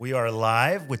We are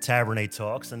live with Tabernet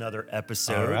Talks, another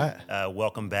episode. All right.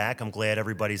 Welcome back. I'm glad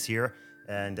everybody's here,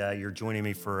 and you're joining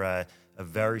me for a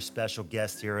very special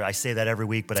guest here. I say that every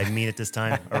week, but I mean it this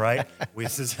time. All right,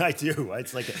 I do.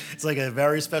 It's like a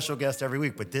very special guest every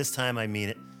week, but this time I mean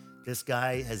it. This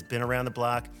guy has been around the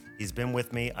block. He's been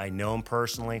with me. I know him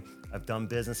personally. I've done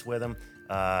business with him.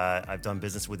 I've done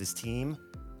business with his team.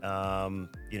 So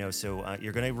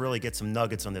you're going to really get some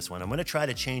nuggets on this one. I'm going to try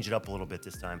to change it up a little bit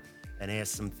this time and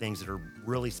ask some things that are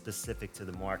really specific to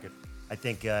the market. I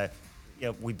think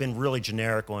we've been really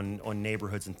generic on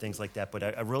neighborhoods and things like that, but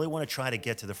I really want to try to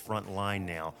get to the front line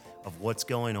now of what's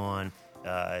going on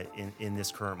in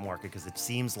this current market, because it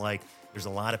seems like there's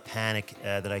a lot of panic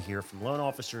that I hear from loan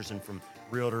officers and from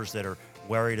realtors that are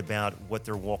worried about what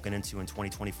they're walking into in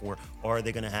 2024. Are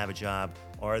they going to have a job?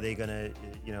 Are they going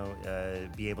to,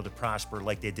 be able to prosper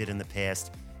like they did in the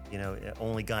past?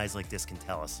 Only guys like this can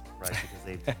tell us, right?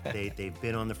 Because they've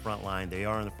been on the front line. They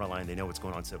are on the front line. They know what's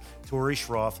going on. So Tori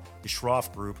Schroff, the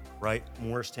Schroff Group, right?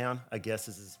 Morristown, I guess,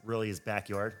 is really his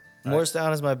backyard.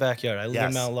 Morristown is my backyard. I live Yes.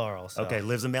 in Mount Laurel. So. Okay,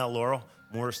 lives in Mount Laurel.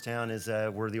 Morristown is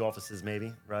where the office is,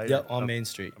 maybe, right? Yep, on Main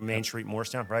Street. Main Street,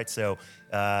 Morristown, right? So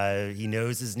he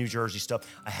knows his New Jersey stuff.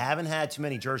 I haven't had too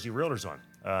many Jersey realtors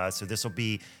on, so this will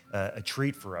be a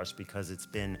treat for us, because it's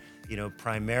been,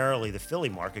 primarily the Philly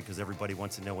market, because everybody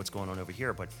wants to know what's going on over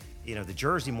here. But, the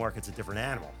Jersey market's a different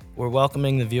animal. We're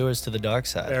welcoming the viewers to the dark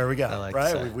side. There we go, I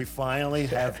right? We finally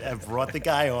have brought the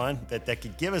guy on that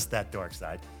could give us that dark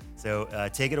side. So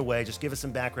take it away. Just give us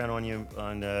some background on you,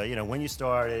 on when you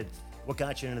started, what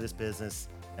got you into this business,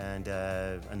 and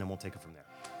then we'll take it from there.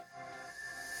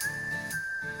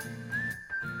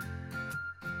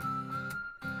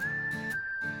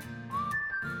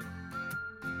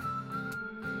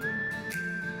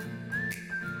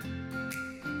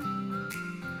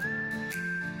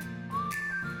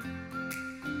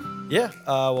 Yeah.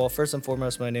 Well, first and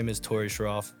foremost, my name is Tori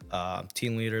Schroff,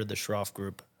 team leader of the Schroff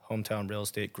Group, hometown real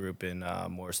estate group in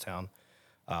Morristown.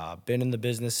 Been in the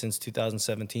business since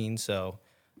 2017, so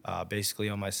basically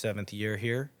on my 7th year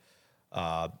here.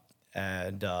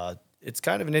 It's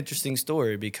kind of an interesting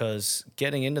story, because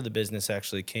getting into the business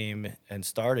actually came and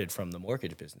started from the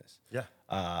mortgage business. Yeah.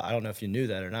 I don't know if you knew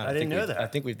that or not. I didn't know that. I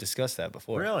think we've discussed that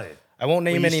before. Really? I won't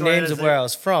name any names of where I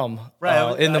was from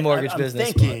in the mortgage business.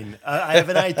 I'm thinking. I have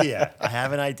an idea. All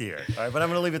right, but I'm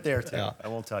going to leave it there, too. Yeah. I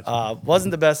won't touch it.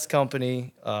 Wasn't the best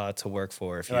company to work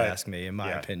for, if you ask me, in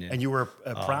my opinion. And you were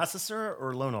a processor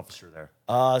or loan officer there?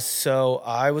 So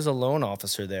I was a loan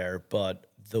officer there, but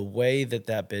the way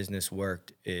that business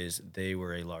worked is they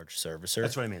were a large servicer.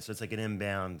 That's what I mean. So it's like an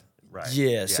inbound, right?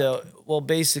 Yeah. So,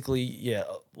 basically, yeah.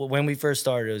 Well, when we first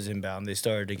started, it was inbound. They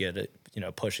started to get it,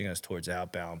 pushing us towards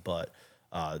outbound. But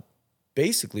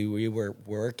basically, we were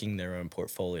working their own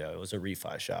portfolio. It was a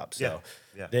refi shop. So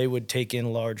they would take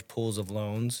in large pools of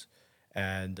loans,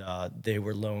 and they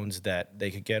were loans that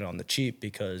they could get on the cheap,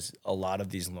 because a lot of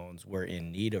these loans were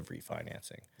in need of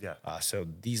refinancing. Yeah. So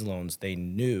these loans, they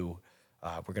knew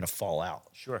were going to fall out.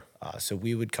 Sure. So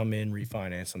we would come in,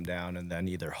 refinance them down, and then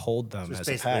either hold them as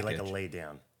a package. Basically like a lay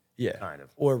down. Yeah. Kind of.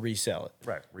 Or resell it.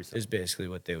 Right. Resell. Is basically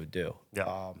what they would do.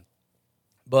 Yeah.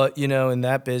 But, in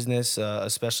that business,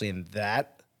 especially in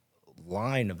that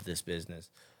line of this business,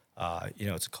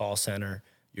 it's a call center.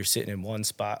 You're sitting in one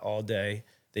spot all day.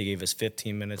 They gave us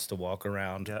 15 minutes to walk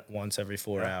around once every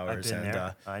 4 hours. I've been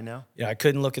there. I know. Yeah, I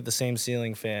couldn't look at the same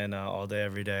ceiling fan all day,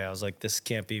 every day. I was like, this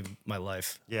can't be my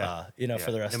life. Yeah.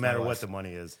 For the rest of my life. No matter what the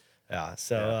money is. Yeah.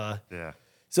 So, yeah.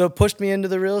 So it pushed me into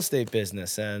the real estate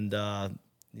business, and I'm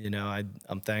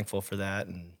thankful for that,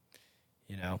 and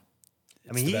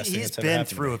I mean, he's been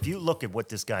through. If you look at what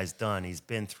this guy's done, he's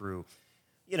been through.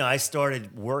 I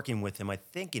started working with him, I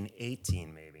think in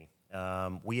 2018 maybe.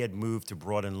 We had moved to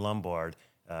Broad and Lombard,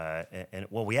 and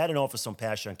we had an office on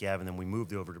Passyunk Ave, and then we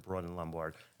moved over to Broad and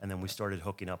Lombard, and then we started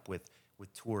hooking up with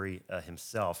Tori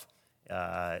himself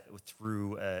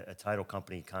through a title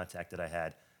company contact that I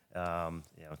had.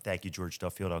 Thank you, George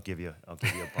Duffield. I'll give you a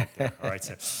bump there. All right,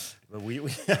 so but we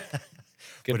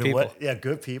good people.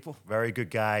 Good people. Very good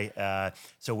guy.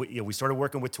 So we started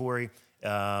working with Tori.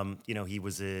 He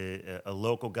was a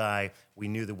local guy. We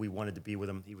knew that we wanted to be with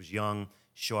him. He was young,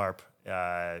 sharp,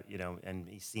 and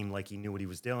he seemed like he knew what he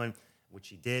was doing, which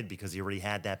he did, because he already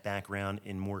had that background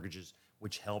in mortgages,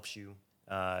 which helps you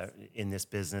in this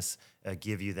business,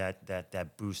 give you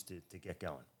that boost to get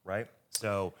going, right?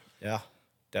 So yeah.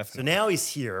 Definitely. So now he's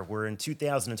here. We're in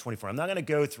 2024. I'm not going to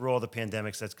go through all the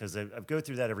pandemic sets, because I go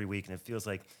through that every week, and it feels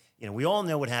like, we all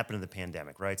know what happened in the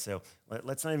pandemic, right? So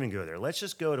let's not even go there. Let's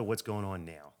just go to what's going on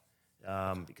now,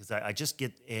 because I just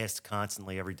get asked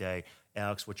constantly every day,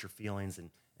 Alex, what's your feelings, and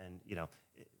And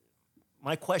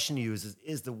my question to you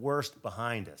is the worst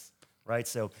behind us, right?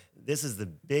 So this is the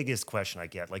biggest question I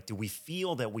get. Like, do we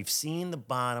feel that we've seen the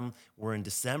bottom? We're in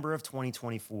December of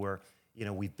 2024.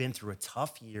 We've been through a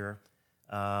tough year.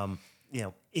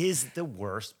 Is the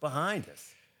worst behind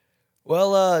us?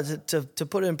 Well, to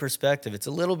put it in perspective, it's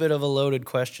a little bit of a loaded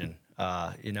question,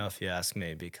 if you ask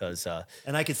me, because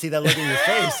And I can see that look in your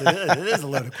face. It is a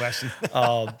loaded question.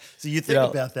 So you think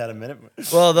about that a minute.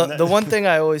 Well, the one thing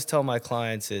I always tell my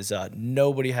clients is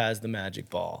nobody has the magic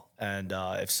ball. And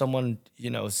if someone,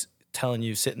 is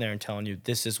sitting there and telling you,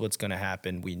 this is what's going to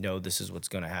happen, we know this is what's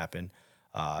going to happen,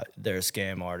 they're a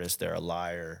scam artist, they're a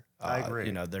liar. I agree.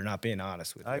 They're not being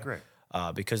honest with you. I agree.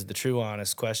 Because the true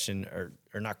honest question,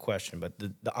 or not question, but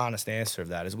the honest answer of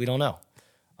that is we don't know.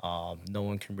 No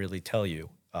one can really tell you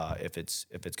if it's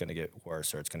going to get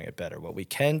worse or it's going to get better. What we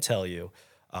can tell you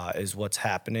is what's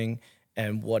happening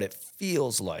and what it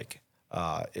feels like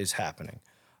is happening.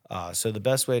 So the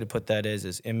best way to put that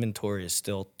is inventory is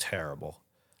still terrible.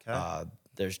 Okay.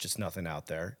 There's just nothing out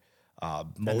there.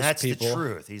 And that's the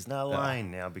truth. He's not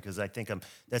lying now, because I think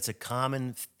that's a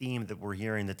common theme that we're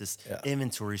hearing, that this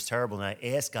inventory is terrible. And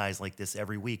I ask guys like this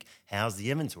every week, how's the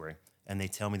inventory? And they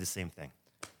tell me the same thing.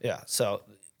 Yeah. So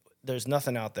there's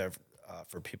nothing out there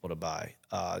for people to buy.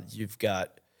 You've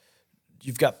got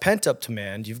pent up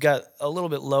demand. You've got a little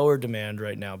bit lower demand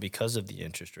right now because of the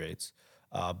interest rates.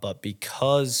 But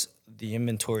because the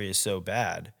inventory is so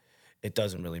bad, it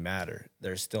doesn't really matter.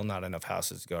 There's still not enough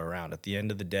houses to go around. At the end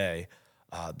of the day,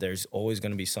 there's always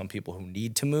going to be some people who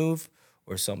need to move,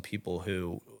 or some people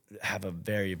who have a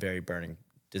very, very burning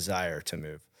desire to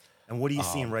move. And what are you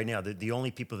seeing right now? The only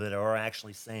people that are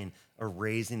actually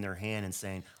raising their hand and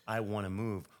saying, I want to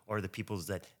move, are the people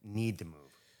that need to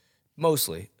move?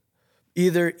 Mostly.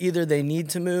 Either they need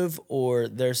to move, or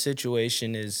their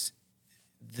situation is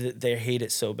they hate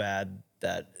it so bad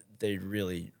that they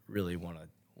really, really want to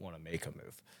make a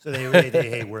move. So they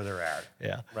hate where they're at.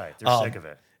 Yeah. Right. They're sick of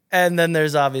it. And then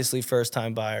there's obviously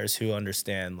first-time buyers who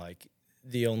understand, like,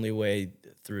 the only way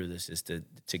through this is to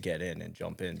get in and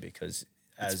jump in, because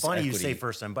it's funny you say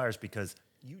first-time buyers, because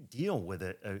you deal with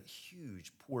a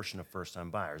huge portion of first-time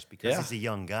buyers, because he's a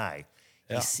young guy.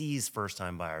 He sees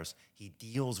first-time buyers. He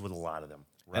deals with a lot of them.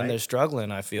 Right? And they're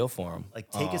struggling. I feel for them. Like,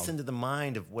 take us into the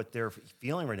mind of what they're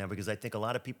feeling right now, because I think a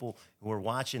lot of people who are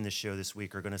watching this show this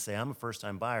week are going to say, I'm a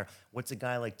first-time buyer. What's a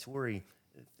guy like Tori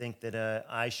think that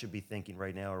I should be thinking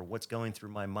right now, or what's going through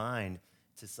my mind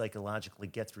to psychologically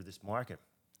get through this market?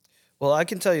 Well, I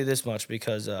can tell you this much,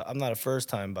 because I'm not a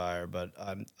first-time buyer, but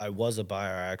I was a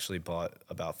buyer. I actually bought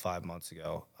about 5 months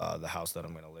ago the house that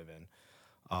I'm going to live in.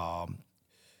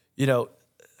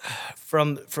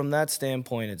 From that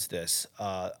standpoint, it's this.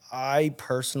 I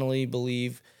personally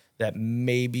believe that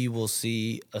maybe we'll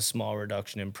see a small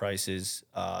reduction in prices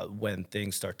when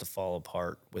things start to fall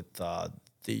apart with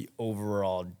the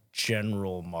overall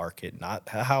general market, not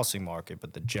the housing market,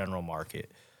 but the general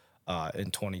market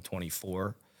in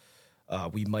 2024.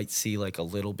 We might see like a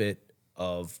little bit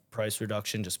of price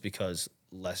reduction, just because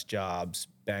less jobs,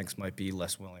 banks might be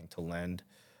less willing to lend.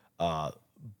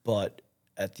 But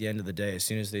at the end of the day, as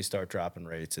soon as they start dropping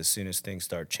rates, as soon as things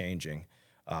start changing,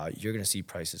 you're going to see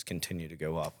prices continue to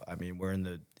go up. I mean,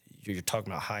 you're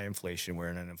talking about high inflation. We're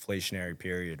in an inflationary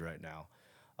period right now.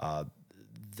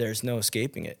 There's no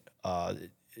escaping it.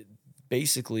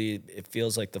 Basically, it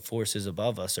feels like the forces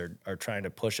above us are trying to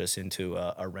push us into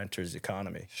a renter's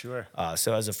economy. Sure.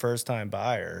 So as a first-time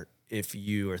buyer, if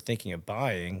you are thinking of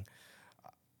buying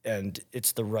and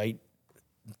it's the right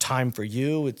time for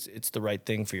you, it's the right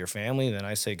thing for your family, then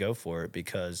I say go for it,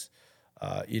 because,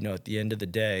 at the end of the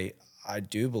day, I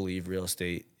do believe real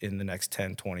estate in the next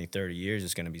 10, 20, 30 years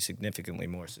is going to be significantly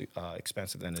more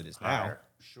expensive than it is now. Higher.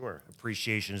 Sure.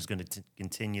 Appreciation is going to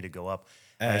continue to go up,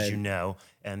 as you know,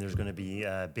 and there's going to be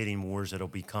bidding wars that'll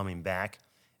be coming back,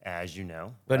 as you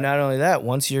know. But not only that,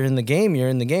 once you're in the game, you're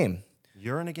in the game.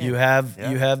 You're in a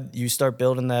game. You start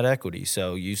building that equity.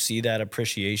 So you see that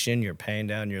appreciation, you're paying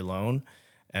down your loan,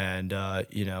 and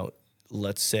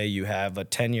let's say you have a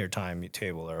 10-year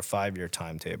timetable or a 5-year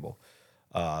timetable.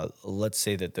 Let's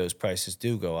say that those prices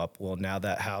do go up. Well, now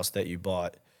that house that you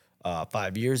bought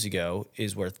 5 years ago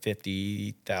is worth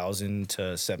 $50,000 to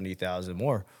 $70,000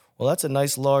 more. Well, that's a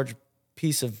nice large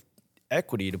piece of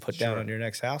equity to put down on your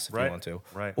next house if you want to.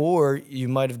 Right. Or you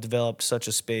might have developed such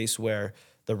a space where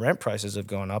the rent prices have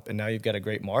gone up, and now you've got a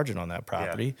great margin on that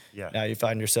property. Yeah. Now you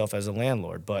find yourself as a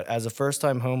landlord. But as a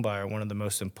first-time home buyer, one of the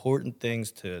most important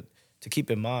things to keep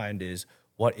in mind is,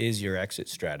 what is your exit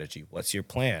strategy? What's your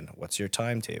plan? What's your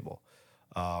timetable?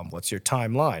 What's your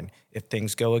timeline? If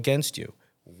things go against you,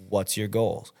 what's your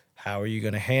goals? How are you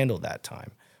going to handle that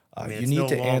time? I mean, You need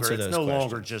to answer it's those no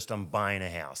questions. longer just I'm buying a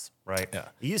house, right? Yeah.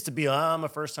 It used to be, oh, I'm a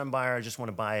first-time buyer. I just want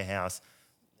to buy a house.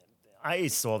 I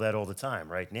saw that all the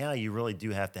time. Right now, you really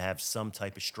do have to have some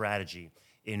type of strategy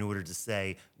in order to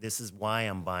say, this is why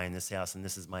I'm buying this house, and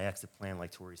this is my exit plan,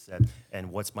 like Tori said,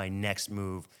 and what's my next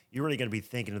move. You're really going to be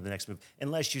thinking of the next move,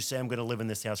 unless you say, I'm going to live in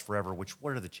this house forever, which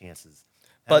what are the chances?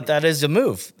 But that is a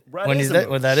move. Right, When it he's is a that, move.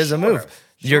 well, that is a Sure, move.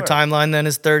 Your sure. timeline then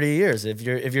is 30 years. If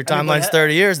your I mean, but timeline's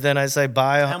 30 years, then I say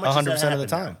buy How much does that 100% of the happen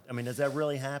time. now? I mean, does that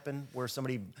really happen where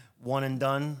somebody one and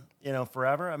done,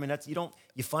 forever? I mean,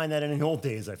 you find that in the old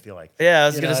days, I feel like. Yeah, I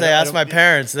was going to say, ask my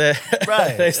parents. They,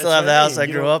 Right. they still that's have what the house mean.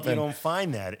 I grew up You in. don't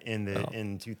find that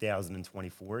in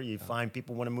 2024. You find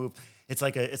people want to move. It's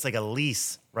like a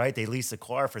lease, right? They lease a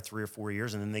car for 3 or 4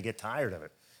 years and then they get tired of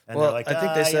it. And Well, they're like, I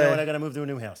think they you know say- what, I got to move to a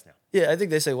new house now. Yeah, I think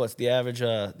they say what's the average?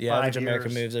 The average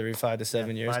American years. moves every 5 to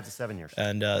 7 years. 5 to 7 years.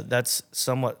 And that's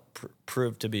somewhat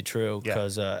proved to be true Yeah.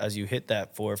 because as you hit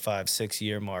that 4, 5, 6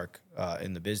 year mark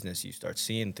in the business, you start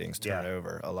seeing things turn Yeah.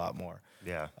 over a lot more.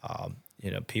 Yeah.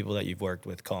 People that you've worked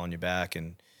with calling you back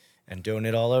and doing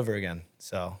it all over again.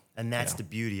 So, And that's the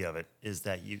beauty of it, is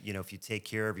that if you take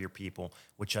care of your people,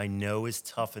 which I know is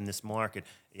tough in this market,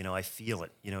 I feel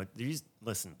it.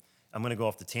 Listen, I'm going to go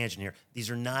off the tangent here. These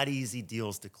are not easy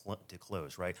deals to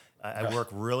close, right? I work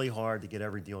really hard to get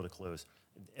every deal to close.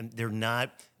 And they're not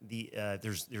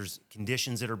there's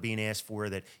conditions that are being asked for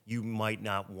that you might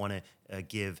not want to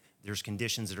give. There's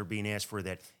conditions that are being asked for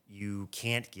that you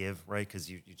can't give, right? Because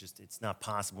it's not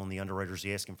possible, and the underwriter's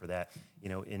asking for that,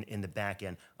 in the back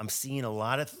end. I'm seeing a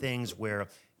lot of things where,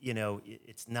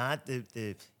 it's not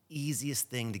the easiest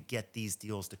thing to get these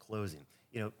deals to closing.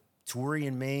 Tori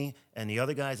and me and the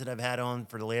other guys that I've had on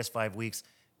for the last 5 weeks,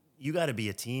 you got to be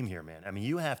a team here, man. I mean,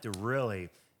 you have to really,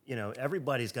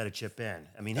 everybody's got to chip in.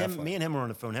 I mean, me and him are on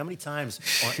the phone how many times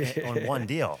on one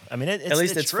deal? I mean, at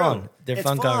least it's true. fun. They're It's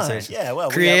fun conversations. Yeah, well,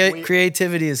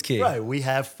 creativity is key. Right, we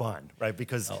have fun, right?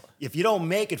 Because if you don't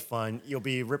make it fun, you'll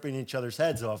be ripping each other's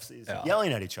heads off,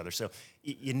 yelling at each other. So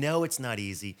it's not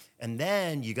easy. And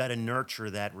then you got to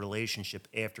nurture that relationship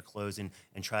after closing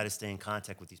and try to stay in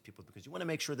contact with these people because you want to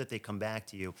make sure that they come back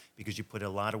to you because you put a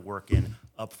lot of work in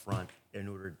up front in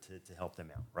order to help them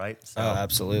out, right? So,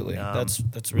 absolutely.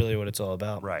 That's really what it's all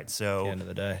about. right. So at the end of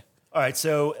the day. All right.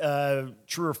 So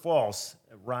true or false,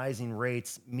 rising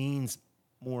rates means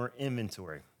more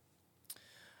inventory.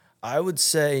 I would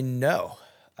say no.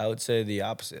 I would say the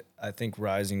opposite. I think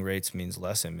rising rates means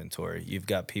less inventory. You've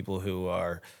got people who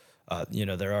are,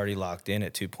 they're already locked in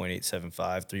at 2.875,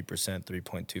 3%,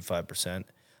 3.25%.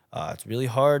 It's really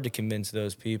hard to convince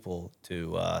those people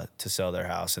to sell their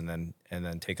house and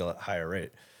then take a higher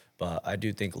rate. But I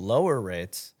do think lower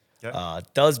rates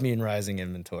does mean rising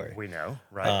inventory. We know,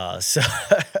 right?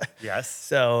 Yes.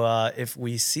 So if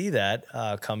we see that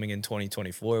coming in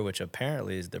 2024, which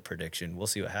apparently is the prediction, we'll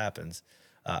see what happens.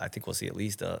 I think we'll see at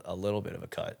least a little bit of a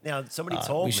cut. Now, somebody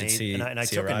told me, and I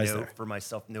took a note for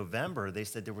myself, November, they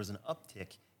said there was an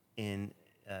uptick in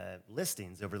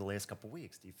listings over the last couple of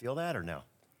weeks. Do you feel that or no?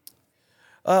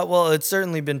 Well, it's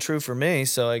certainly been true for me,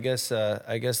 so I guess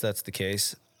that's the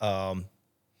case.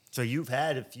 So you've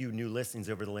had a few new listings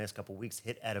over the last couple of weeks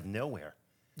hit out of nowhere.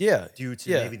 Yeah. Due to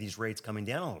maybe these rates coming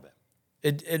down a little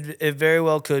bit. It very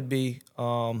well could be.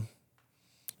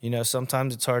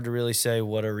 Sometimes it's hard to really say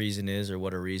what a reason is or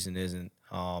what a reason isn't.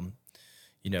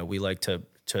 We like to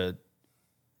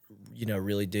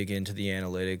really dig into the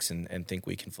analytics and think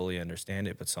we can fully understand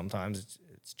it, but sometimes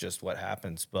it's just what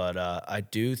happens. But I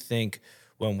do think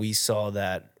when we saw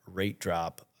that rate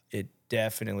drop, it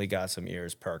definitely got some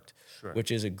ears perked, which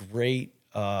is a great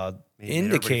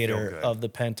indicator of the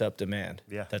pent-up demand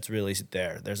that's really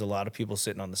there. There's a lot of people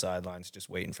sitting on the sidelines just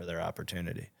waiting for their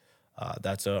opportunity.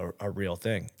 That's a real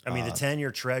thing. I mean, the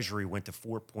 10-year Treasury went to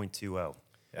 4.20.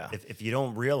 Yeah. If you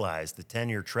don't realize, the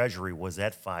 10-year Treasury was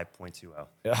at 5.20.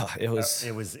 Yeah, it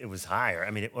was higher.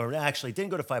 I mean, it didn't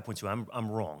go to 5.2.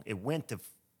 I'm wrong. It went to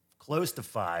close to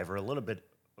 5 or a little bit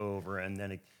over, and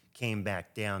then it came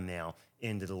back down now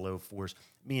into the low 4s.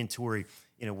 Me and Tori,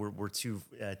 we're two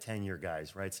 10-year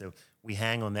guys, right? So we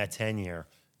hang on that 10-year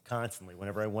constantly.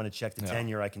 Whenever I want to check the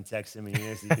 10-year, I can text him, and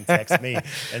he can text me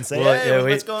and say,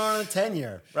 what's going on in the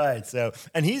 10-year? Right. So,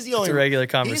 and he's the only it's a regular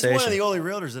conversation. He's one of the only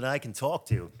realtors that I can talk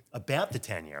to about the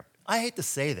 10-year. I hate to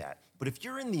say that, but if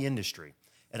you're in the industry,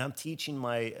 and I'm teaching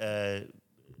my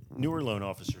newer loan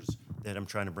officers that I'm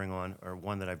trying to bring on, or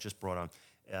one that I've just brought on,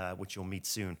 which you'll meet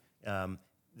soon,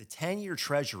 the 10-year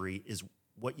Treasury is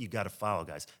what you got to follow,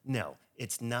 guys. No,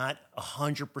 it's not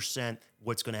 100%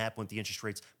 what's going to happen with the interest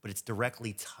rates, but it's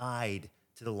directly tied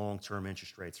to the long-term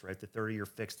interest rates, right? The 30-year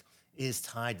fixed is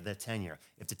tied to that 10-year.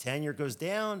 If the 10-year goes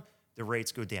down, the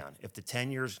rates go down. If the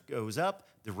 10 years goes up,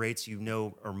 the rates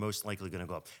are most likely going to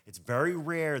go up. It's very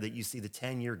rare that you see the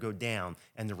 10-year go down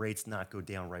and the rates not go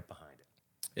down right behind it.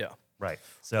 Yeah. Right.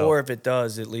 So, or if it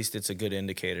does, at least it's a good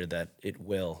indicator that it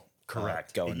will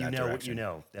correct. go in that direction. What you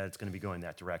know, that it's going to be going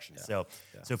that direction. Yeah.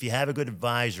 So if you have a good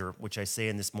advisor, which I say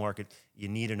in this market, you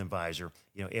need an advisor.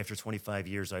 After 25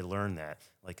 years, I learned that.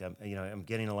 Like, I'm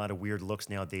getting a lot of weird looks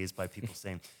nowadays by people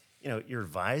saying, you're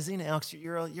advising, Alex,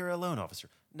 you're a loan officer.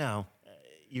 No,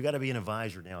 you got to be an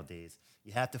advisor nowadays.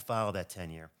 You have to follow that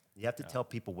 10-year. You have to tell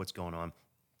people what's going on.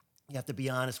 You have to be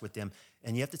honest with them,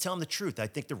 and you have to tell them the truth. I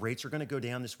think the rates are going to go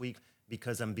down this week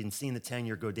because I've been seeing the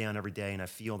 10-year go down every day, and I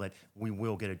feel that we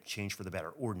will get a change for the better.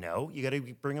 Or no, you got to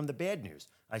bring them the bad news.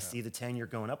 I see the 10-year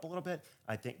going up a little bit.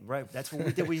 I think, right, that's what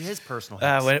we did with his personal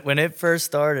house. When it first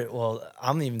started, well,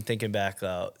 I'm even thinking back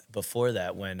before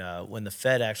that when the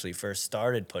Fed actually first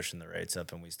started pushing the rates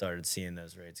up and we started seeing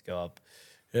those rates go up.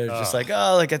 It was just like,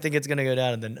 I think it's going to go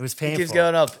down, and then it was painful. It keeps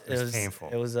going up. It was painful.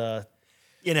 It was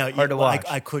hard to watch.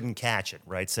 I couldn't catch it,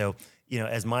 right? So,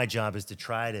 as my job is to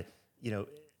try to,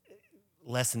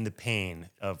 lessen the pain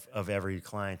of every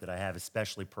client that I have,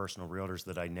 especially personal realtors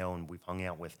that I know and we've hung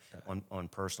out with on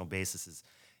personal basis, is,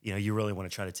 you really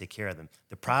want to try to take care of them.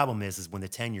 The problem is when the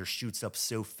 10-year shoots up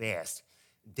so fast,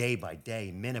 day by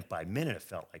day, minute by minute, it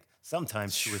felt like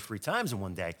sometimes 2 or 3 times in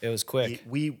one day. It was quick.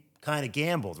 We kind of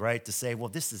gambled, right, to say, well,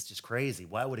 this is just crazy.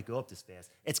 Why would it go up this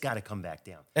fast? It's got to come back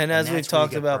down. And as we've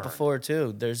talked about before,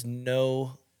 too, there's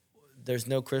no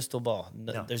crystal ball.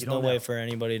 There's no way for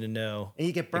anybody to know and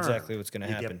you get burned. Exactly what's going to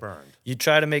happen. You get burned. You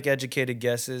try to make educated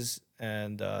guesses,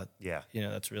 and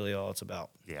that's really all it's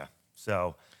about. Yeah.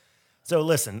 So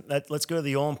listen, let's go to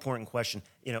the all-important question.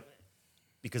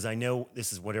 Because I know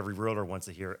this is what every realtor wants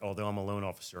to hear. Although I'm a loan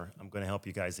officer, I'm going to help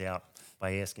you guys out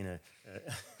by asking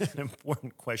an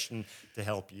important question to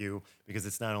help you, because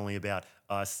it's not only about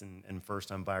us and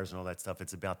first-time buyers and all that stuff.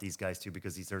 It's about these guys too,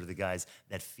 because these are the guys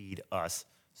that feed us.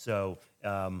 So,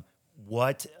 how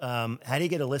do you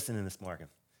get a listing in this market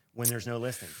when there's no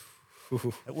listings?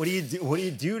 What do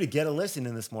you do to get a listing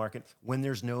in this market when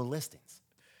there's no listings?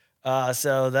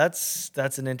 So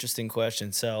that's an interesting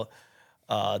question. So,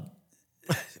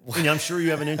 I'm sure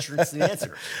you have an interesting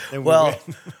answer. Well,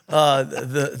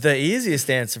 the easiest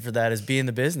answer for that is be in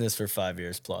the business for 5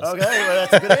 years plus. Okay, well,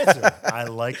 that's a good answer. I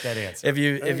like that answer. If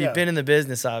you've been in the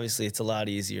business, obviously it's a lot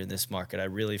easier in this market. I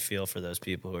really feel for those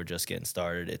people who are just getting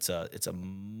started. It's a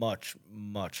much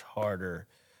harder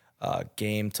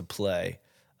game to play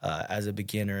as a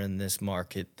beginner in this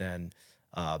market than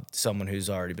someone who's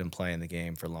already been playing the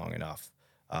game for long enough.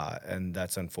 And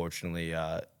that's unfortunately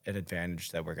an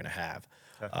advantage that we're going to have.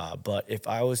 Okay. But if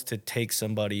I was to take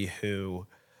somebody who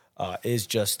is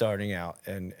just starting out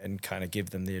and kind of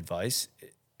give them the advice,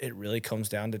 it really comes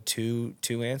down to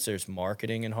two answers: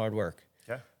 marketing and hard work.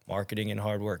 Okay. Marketing and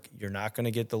hard work. You're not going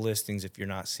to get the listings if you're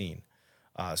not seen.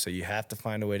 So you have to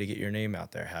find a way to get your name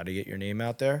out there. How to get your name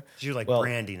out there? So you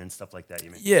branding and stuff like that,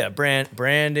 you mean? Yeah,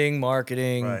 branding,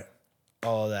 marketing, right.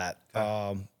 All of that.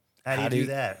 Okay. How do you do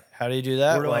that? How do you do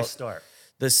that? Where do I start?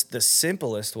 The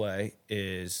simplest way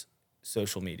is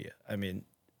social media. I mean,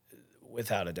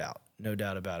 without a doubt, no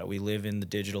doubt about it. We live in the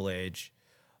digital age.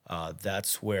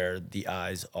 That's where the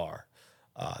eyes are.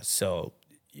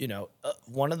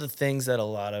 One of the things that a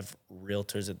lot of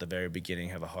realtors at the very beginning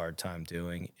have a hard time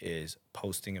doing is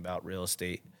posting about real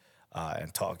estate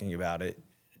and talking about it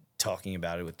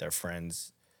with their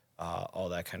friends. All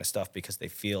that kind of stuff, because they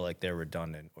feel like they're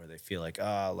redundant, or they feel like,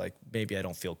 maybe I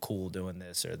don't feel cool doing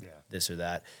this or this or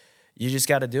that. You just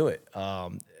got to do it.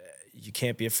 You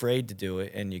can't be afraid to do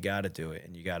it, and you got to do it,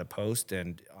 and you got to post.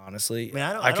 And honestly,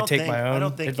 I could take my own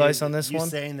advice on this one. You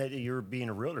saying that you're being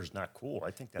a realtor is not cool.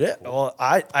 I think that's cool. Well,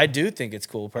 I do think it's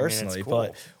cool personally, it's cool.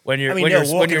 But when you're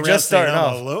just starting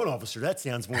off, I'm a loan officer, that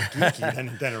sounds more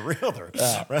geeky than a realtor,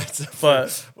 right? So,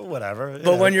 but whatever.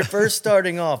 But when you're first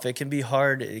starting off, it can be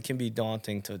hard. It can be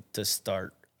daunting to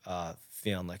start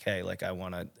feeling like, hey, like I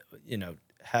want to,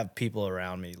 have people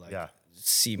around me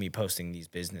see me posting these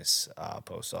business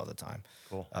posts all the time.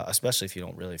 Cool. Especially if you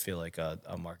don't really feel like a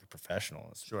market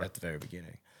professional at the very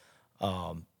beginning.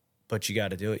 But you got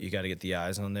to do it. You got to get the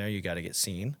eyes on there. You got to get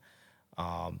seen.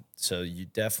 So you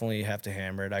definitely have to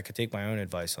hammer it. I could take my own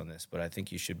advice on this, but I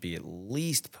think you should be at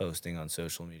least posting on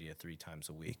social media 3 times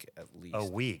a week, at least. A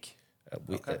week?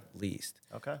 Okay. At least.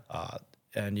 Okay.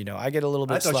 And I get a little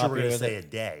bit sloppy. I thought you were going to say a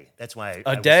day. That's why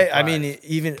a day. I mean,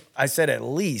 even I said at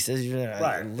least.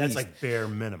 Right. That's like bare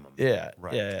minimum. Yeah.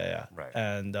 Right. Yeah. Right.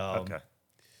 And okay.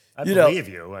 I believe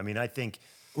you. I mean, I think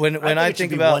when I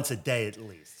think about once a day at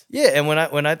least. Yeah, and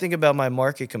when I think about my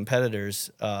market competitors,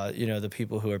 the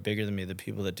people who are bigger than me, the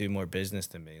people that do more business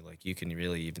than me, like you can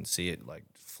really even see it like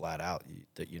flat out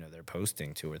that they're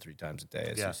posting 2 or 3 times a day,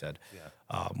 as you Yeah. said.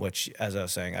 Yeah. Which, as I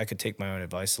was saying, I could take my own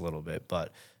advice a little bit,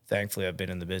 but thankfully I've been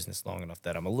in the business long enough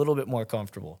that I'm a little bit more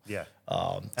comfortable. Yeah.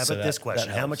 How So about this that question?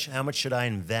 helps. How much should I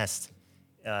invest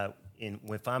in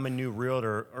if I'm a new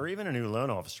realtor or even a new loan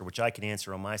officer, which I can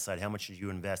answer on my side? How much should you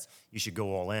invest? You should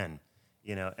go all in.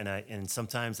 And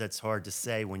sometimes that's hard to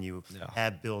say when you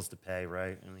have bills to pay,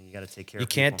 right? I mean, you got to take care You of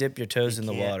can't people. dip your toes You in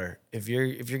the can't. water. If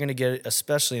you're gonna get,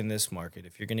 especially in this market,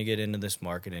 if you're gonna get into this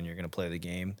market and you're gonna play the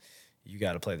game, you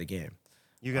got to play the game.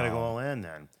 You got to go all in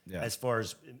then. Yeah. As far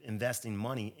as investing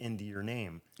money into your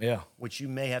name, Yeah. which you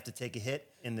may have to take a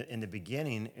hit in the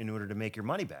beginning in order to make your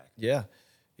money back. Yeah,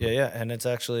 yeah, and it's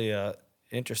actually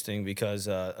interesting because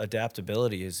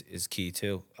adaptability is key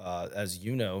too. As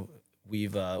you know,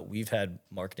 we've had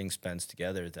marketing spends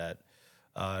together that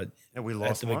And we at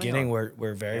lost the money beginning on.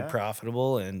 were very Yeah.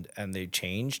 profitable and they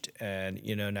changed, and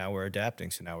now we're adapting.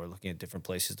 So now we're looking at different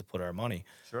places to put our money.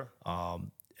 Sure.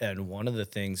 And one of the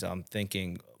things I'm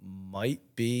thinking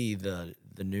might be the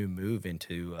new move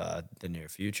into the near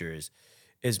future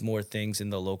is more things in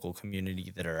the local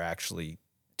community that are actually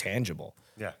tangible,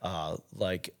 Yeah.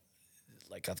 like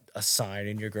a sign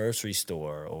in your grocery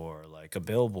store, or like a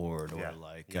billboard, or Yeah.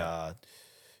 like Yeah.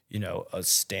 a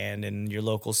stand in your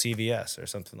local CVS or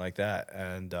something like that.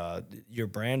 And your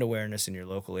brand awareness in your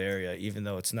local area, even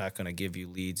though it's not going to give you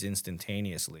leads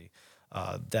instantaneously,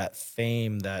 that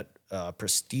fame, that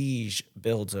prestige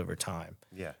builds over time.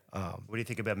 Yeah. What do you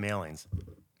think about mailings?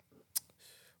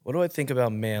 What do I think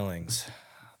about mailings?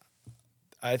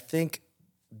 I think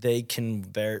they can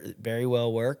very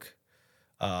well work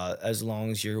as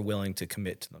long as you're willing to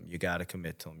commit to them. You got to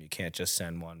commit to them. You can't just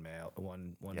send one Yeah.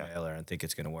 mailer and think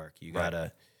it's going to work.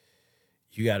 Right.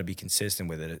 You got to be consistent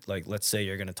with it. Like, let's say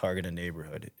you're going to target a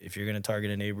neighborhood. If you're going to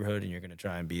target a neighborhood and you're going to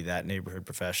try and be that neighborhood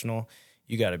professional,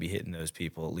 you got to be hitting those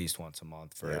people at least once a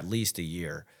month for at least a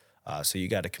year. So you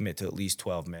got to commit to at least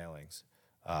 12 mailings,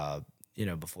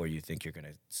 before you think you're going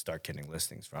to start getting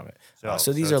listings from it.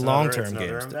 So these are it's long-term another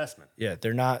games. investment. Yeah,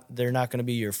 they're not going to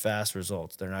be your fast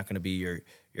results. They're not going to be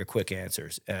your quick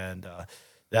answers. And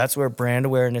that's where brand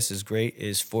awareness is great,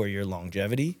 is for your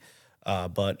longevity.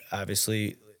 But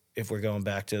obviously, if we're going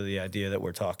back to the idea that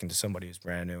we're talking to somebody who's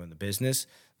brand new in the business,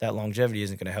 that longevity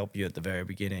isn't going to help you at the very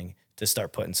beginning to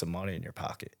start putting some money in your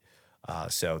pocket.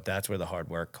 So that's where the hard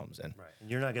work comes in. Right. And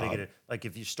you're not going to get it. Like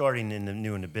if you're starting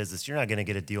new in the business, you're not going to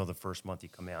get a deal the first month you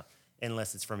come out,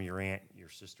 unless it's from your aunt, your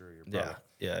sister, or your brother.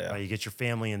 Yeah. Right? You get your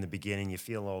family in the beginning. You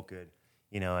feel all good.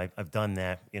 I've done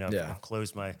that. I've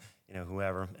closed my,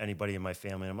 anybody in my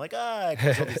family. And I'm like, I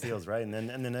closed all these deals, right?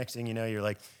 And the next thing you know, you're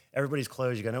like, everybody's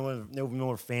closed. You got no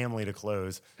more family to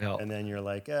close. Yeah. And then you're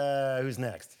like, who's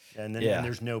next? And then and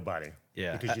there's nobody.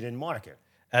 Yeah. Because you didn't market.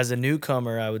 As a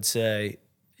newcomer, I would say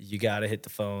you got to hit the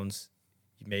phones,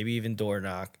 maybe even door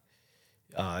knock.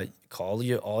 Call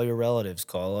all your relatives,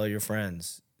 call all your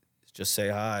friends. Just say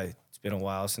hi. It's been a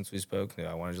while since we spoke.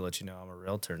 I wanted to let you know I'm a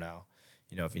realtor now.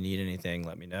 If you need anything,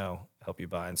 let me know. Help you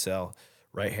buy and sell.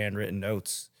 Write handwritten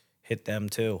notes. Hit them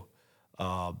too.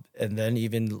 And then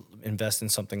even invest in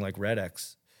something like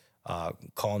RedX.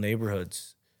 Call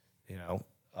neighborhoods.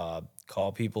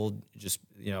 Call people just,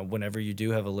 whenever you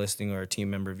do have a listing, or a team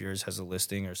member of yours has a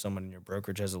listing, or someone in your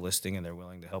brokerage has a listing and they're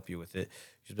willing to help you with it.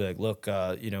 Just be like, look,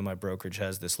 my brokerage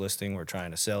has this listing. We're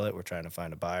trying to sell it. We're trying to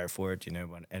find a buyer for it. Do you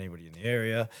know anybody in the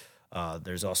area?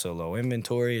 There's also low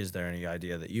inventory. Is there any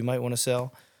idea that you might want to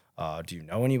sell? Do you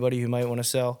know anybody who might want to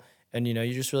sell? And,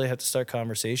 you just really have to start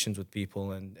conversations with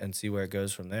people and see where it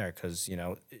goes from there. Because,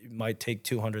 it might take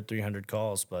 200, 300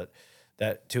 calls, but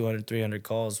that 200, 300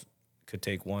 calls could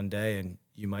take one day, and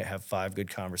you might have 5 good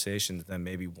conversations, then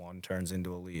maybe one turns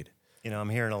into a lead. I'm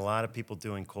hearing a lot of people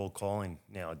doing cold calling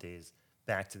nowadays,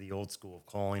 back to the old school of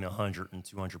calling 100 and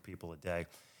 200 people a day,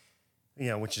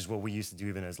 which is what we used to do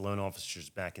even as loan officers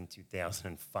back in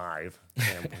 2005.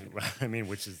 I mean,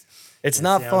 which is... It's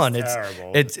not fun.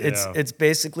 Terrible, it's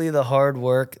basically the hard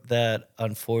work that,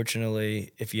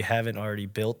 unfortunately, if you haven't already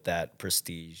built that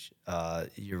prestige,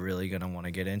 you're really going to want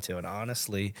to get into. And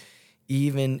honestly,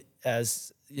 even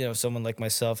as someone like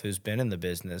myself who's been in the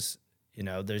business,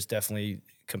 there's definitely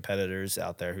competitors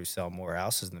out there who sell more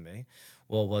houses than me.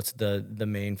 Well, what's the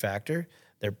main factor?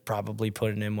 They're probably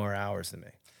putting in more hours than me.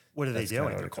 What are they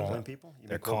doing? They're calling people?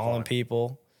 They're calling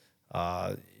people.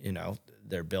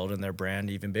 They're building their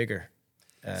brand even bigger.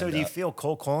 And, so do you feel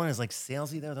cold calling is like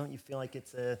salesy though? Don't you feel like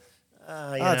it's a...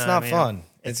 it's not fun.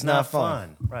 It's not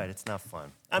fun. Right, it's not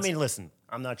fun. I mean, listen,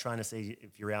 I'm not trying to say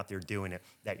if you're out there doing it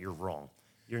that you're wrong.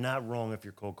 you're not wrong if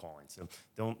you're cold calling. So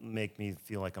don't make me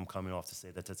feel like I'm coming off to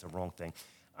say that that's a wrong thing.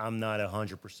 I'm not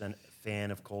 100%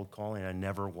 fan of cold calling. I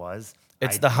never was.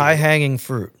 It's I the did high it. hanging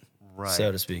fruit, Right,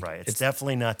 so to speak. right. It's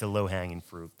definitely not the low hanging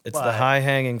fruit. It's the But high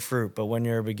hanging fruit, but when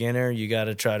you're a beginner, you got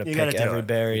to try to you got to pick do every it.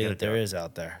 berry You got that to do there it. is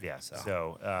out there. Yeah.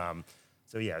 So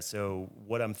So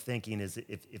what I'm thinking is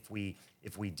if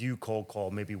we do cold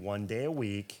call maybe one day a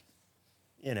week,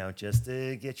 just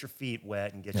to get your feet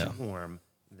wet and get you warm,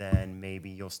 then maybe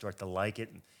you'll start to like it.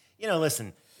 And, listen,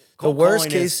 the cold worst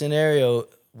calling case is scenario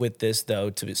with this, though,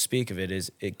 to speak of it,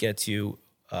 is it gets you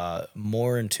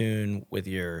more in tune with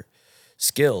your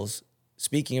skills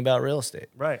speaking about real estate.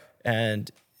 right. And,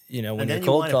 when And you're then you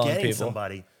cold wind up calling getting people,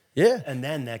 somebody, yeah, and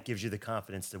then that gives you the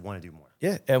confidence to want to do more.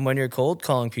 yeah. And when you're cold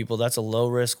calling people, that's a low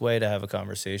risk way to have a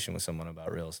conversation with someone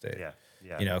about real estate. Yeah,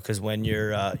 yeah. Because when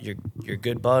your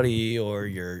good buddy or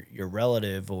your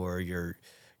relative or your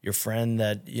friend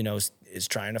that is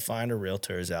trying to find a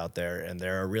realtor is out there and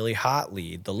they're a really hot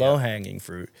lead, the low hanging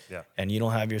fruit, Yeah. and you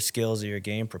don't have your skills or your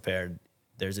game prepared,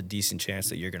 there's a decent chance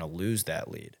that you're going to lose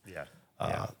that lead. Yeah.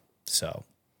 So,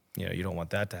 you don't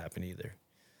want that to happen either.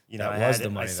 That I was had the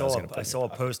money I that was saw gonna put I in saw your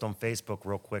a post on Facebook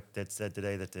real quick that said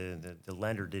today that the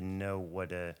lender didn't know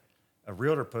what a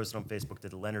realtor posted on Facebook that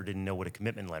the lender didn't know what a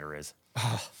commitment letter is.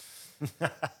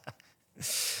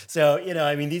 So,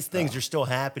 these things are still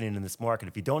happening in this market.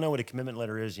 If you don't know what a commitment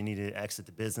letter is, you need to exit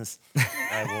the business.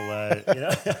 I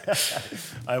will,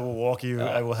 I will walk you.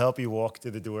 I will help you walk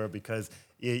to the door because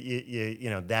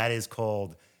that is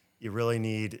called. You really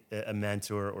need a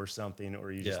mentor or something,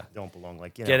 or you just don't belong.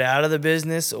 Get out of the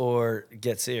business or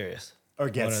get serious. or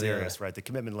get One or the serious, right? The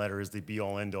commitment letter is the be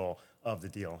all end all of the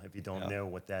deal. If you don't know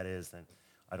what that is, then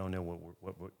I don't know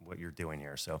what you're doing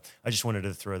here. So I just wanted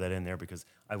to throw that in there because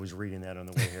I was reading that on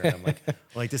the way here, and I'm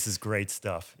like, this is great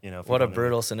stuff. If What you a don't know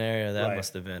brutal scenario that Right,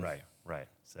 must have been. Right.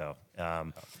 So,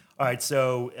 all right.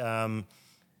 So,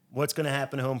 what's going to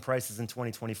happen to home prices in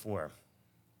 2024?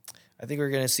 I think we're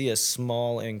going to see a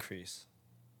small increase.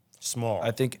 Small.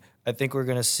 I think we're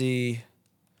going to see.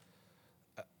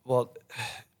 Well,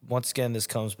 once again, this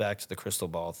comes back to the crystal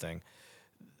ball thing.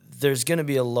 There's going to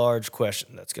be a large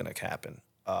question that's going to happen.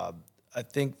 I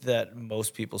think that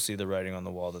most people see the writing on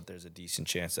the wall that there's a decent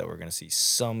chance that we're going to see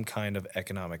some kind of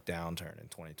economic downturn in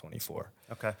 2024.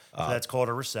 Okay. So that's called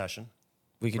a recession.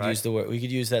 We could use the word. We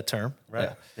could use that term.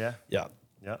 Right. Yeah.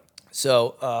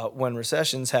 So when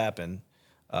recessions happen,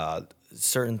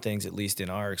 certain things, at least in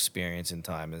our experience in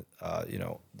time,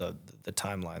 the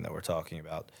timeline that we're talking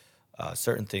about,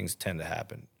 certain things tend to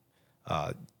happen.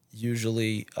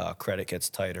 Usually, credit gets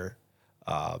tighter,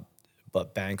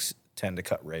 but banks tend to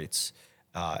cut rates,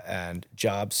 and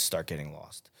jobs start getting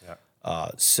lost. Yeah.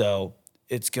 So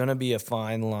it's going to be a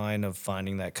fine line of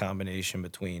finding that combination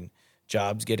between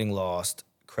jobs getting lost,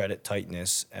 credit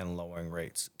tightness, and lowering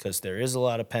rates, because there is a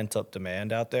lot of pent-up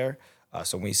demand out there.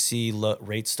 So when we see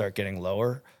rates start getting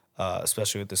lower,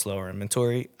 especially with this lower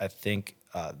inventory, I think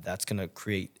that's going to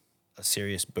create a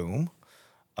serious boom.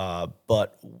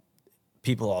 But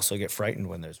people also get frightened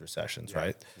when there's recessions,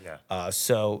 right? Yeah.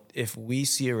 So if we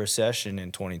see a recession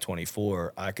in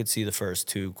 2024, I could see the first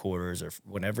 2 quarters or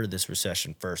whenever this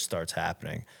recession first starts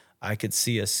happening, I could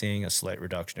see us seeing a slight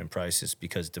reduction in prices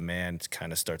because demand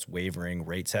kind of starts wavering.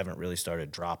 Rates haven't really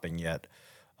started dropping yet.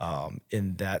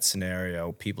 In that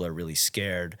scenario, people are really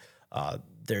scared.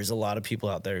 There's a lot of people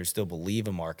out there who still believe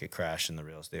a market crash in the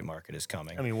real estate market is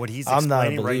coming. I mean, what he's I'm not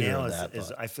a explaining right believer now in that,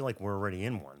 is I feel like we're already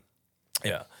in one.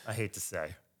 Yeah. I hate to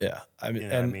say. Yeah. I mean,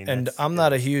 that's- I'm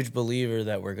not a huge believer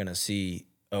that we're going to see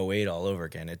 '08 all over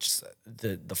again. It's just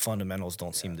the fundamentals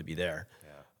don't seem to be there.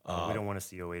 Yeah. We don't want to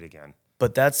see '08 again.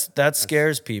 But that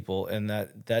scares people, and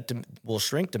that will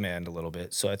shrink demand a little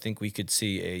bit. So I think we could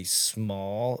see a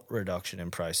small reduction in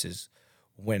prices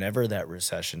whenever that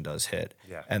recession does hit.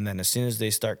 Yeah. And then as soon as they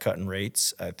start cutting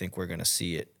rates, I think we're going to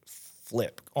see it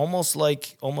flip. Almost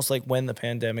like when the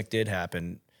pandemic did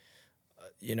happen.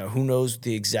 Who knows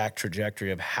the exact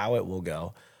trajectory of how it will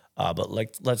go. But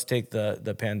let's take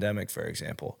the pandemic, for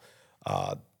example.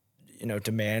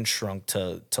 Demand shrunk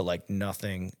to like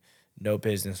nothing. No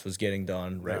business was getting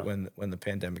done right when the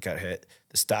pandemic got hit.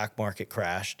 The stock market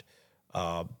crashed.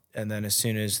 And then as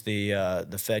soon as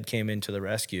the Fed came into the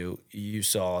rescue, you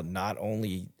saw not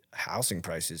only housing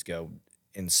prices go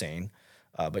insane,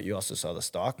 but you also saw the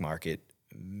stock market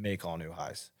make all new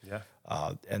highs. Yeah.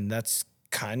 And that's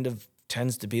kind of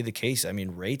tends to be the case. I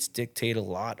mean, rates dictate a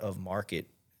lot of market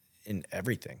in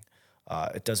everything.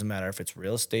 It doesn't matter if it's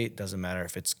real estate, doesn't matter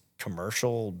if it's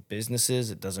commercial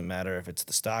businesses, it doesn't matter if it's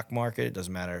the stock market, it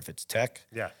doesn't matter if it's tech.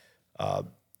 Yeah.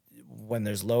 When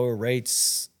there's lower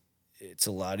rates, it's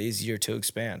a lot easier to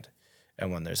expand.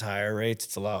 And when there's higher rates,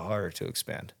 it's a lot harder to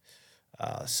expand.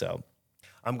 So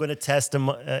I'm going to test him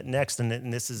next,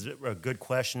 and this is a good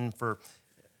question for.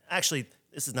 Actually,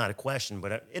 this is not a question,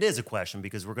 but it is a question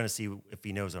because we're going to see if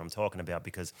he knows what I'm talking about.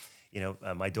 Because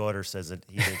my daughter says that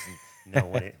he doesn't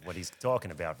know what he's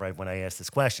talking about, right? When I ask this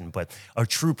question, but a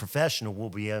true professional will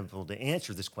be able to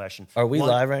answer this question. are we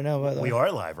live right now, by the way? We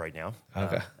are live right now.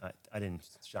 Okay. I didn't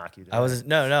shock you. I wasn't.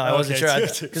 No, I wasn't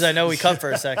sure because I know we cut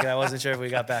for a second. I wasn't sure if we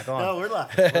got back on. No, we're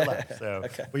live. We're live. So,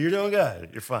 Okay. But you're doing good.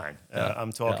 You're fine.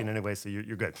 I'm talking anyway, so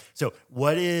you're good. So,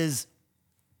 what is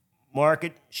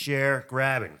market share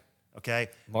grabbing? Okay,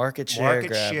 Market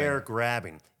share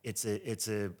grabbing. It's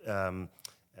a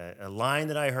line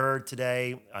that I heard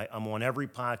today. I'm on every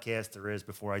podcast there is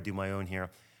before I do my own here,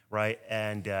 right?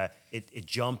 And it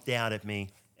jumped out at me,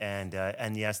 and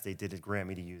yes, they did grant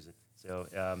me to use it. So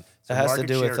it has to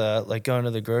do with like going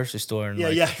to the grocery store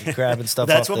and grabbing stuff.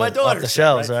 That's off what my daughter the said,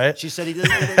 shelves, right? She said,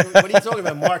 "What are you talking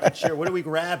about? Market share? What are we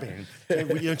grabbing?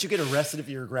 Don't you get arrested if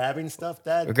you're grabbing stuff,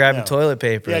 Dad? We're grabbing No. toilet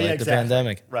paper, Yeah, like the exactly.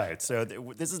 pandemic. Right. So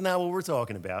this is not what we're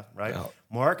talking about, right? No.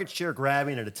 Market share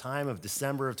grabbing at a time of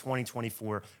December of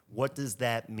 2024. What does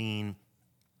that mean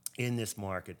in this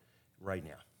market right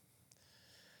now?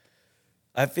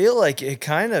 I feel like it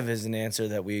kind of is an answer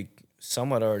that we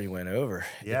somewhat already went over.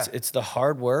 Yeah. It's the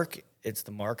hard work, it's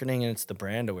the marketing, and it's the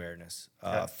brand awareness.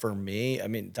 For me, I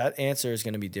mean, that answer is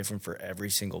going to be different for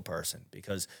every single person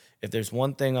because if there's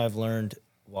one thing I've learned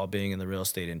while being in the real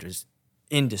estate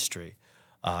industry,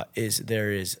 is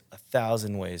there is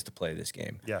 1,000 ways to play this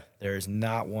game. Yeah. There is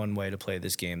not one way to play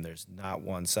this game. There's not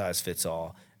one size fits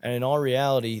all. And in all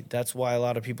reality, that's why a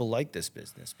lot of people like this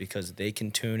business because they can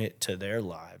tune it to their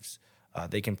lives.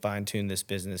 They can fine tune this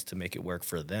business to make it work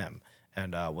for them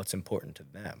and what's important to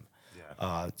them.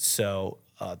 Yeah. So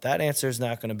that answer is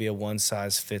not going to be a one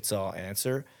size fits all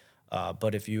answer.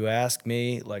 But if you ask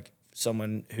me, like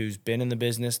someone who's been in the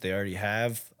business, they already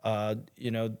have,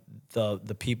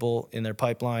 the people in their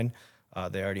pipeline.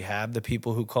 They already have the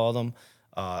people who call them.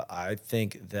 I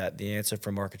think that the answer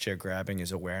for market share grabbing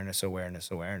is awareness.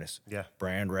 Yeah.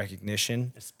 Brand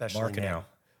recognition, Especially marketing. now.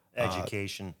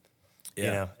 Education.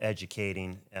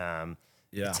 Educating.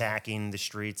 Attacking the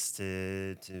streets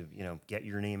to get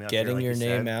your name out there. Getting like your you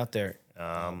name said. out there.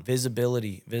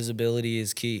 Visibility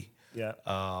is key. Yeah.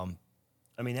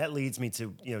 I mean, that leads me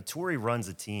to, Tori runs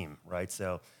a team, right?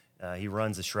 So he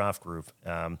runs a Schroff group.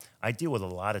 I deal with a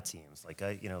lot of teams. Like,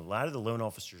 a lot of the loan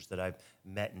officers that I've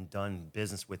met and done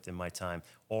business with in my time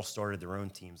all started their own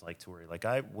teams like Tori. Like,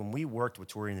 when we worked with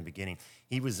Tori in the beginning,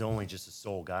 he was only just a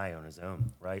sole guy on his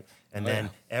own, right? And then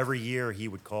every year he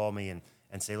would call me and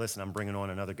say, listen, I'm bringing on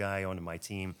another guy onto my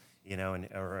team,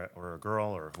 or a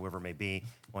girl or whoever it may be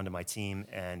onto my team.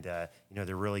 And,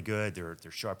 they're really good. They're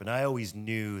sharp. And I always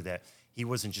knew that he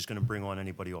wasn't just going to bring on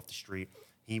anybody off the street.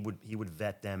 He would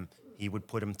vet them. He would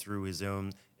put them through his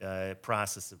own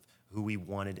process of who he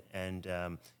wanted. And,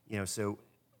 so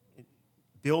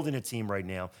building a team right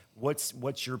now, what's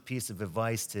your piece of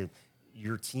advice to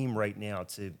your team right now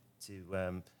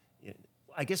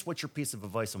I guess what's your piece of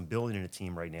advice on building a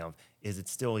team right now? Is it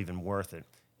still even worth it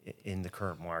in the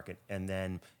current market? And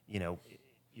then,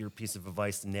 your piece of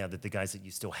advice now that the guys that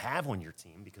you still have on your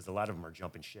team, because a lot of them are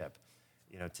jumping ship,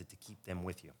 to keep them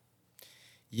with you.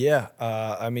 Yeah.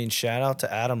 Shout out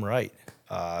to Adam Wright,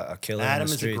 a killer Adam in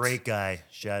the is streets. a great guy.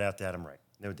 Shout out to Adam Wright.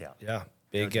 No doubt. Yeah.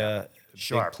 Big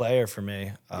Sharp player for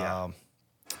me. Yeah.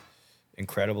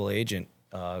 Incredible agent,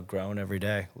 growing every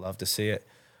day. Love to see it.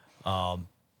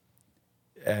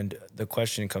 And the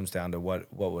question comes down to what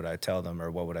would I tell them or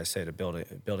what would I say to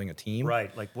building a team?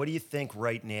 Right. Like, what do you think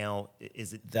right now?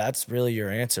 Is it? That's really your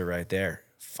answer right there.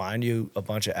 Find you a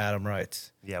bunch of Adam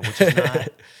Wrights. Yeah, which is not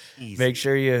easy. Make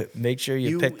sure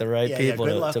you pick the right people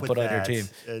to put on your team.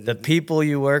 The people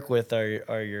you work with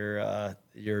are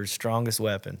your strongest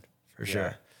weapon for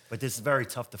sure. But this is very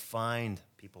tough to find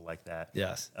people like that.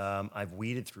 Yes. I've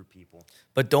weeded through people.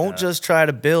 But don't just try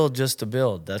to build just to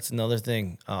build. That's another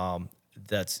thing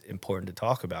that's important to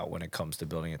talk about when it comes to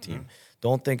building a team. Mm-hmm.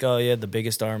 Don't think, the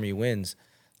biggest army wins.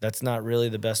 That's not really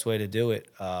the best way to do it,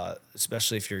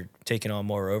 especially if you're taking on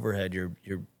more overhead, you're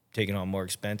taking on more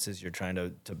expenses, you're trying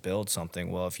to build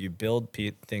something. Well, if you build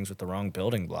things with the wrong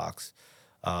building blocks,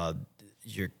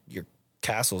 your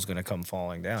castle's going to come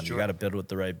falling down. Sure. You got to build with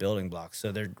the right building blocks.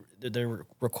 So there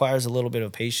requires a little bit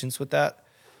of patience with that.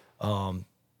 You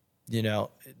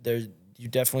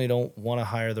definitely don't want to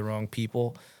hire the wrong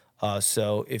people.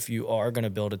 So if you are going to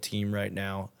build a team right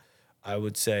now, I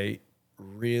would say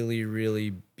really,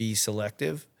 really be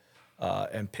selective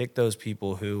and pick those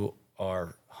people who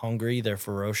are hungry, they're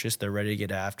ferocious, they're ready to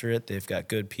get after it. They've got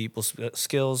good people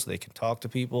skills. They can talk to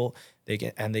people. They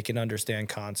can understand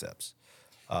concepts.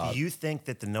 Do you think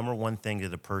that the number one thing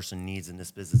that a person needs in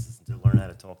this business is to learn how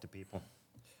to talk to people?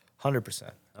 100%.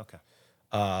 Okay.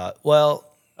 Well,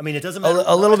 I mean, it doesn't matter.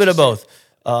 a little bit of both.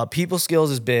 People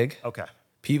skills is big. Okay.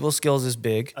 People skills is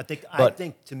big. I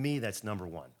think to me that's number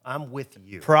one. I'm with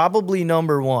you. Probably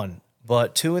number one,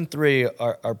 but 2 and 3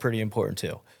 are pretty important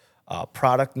too.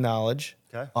 Product knowledge,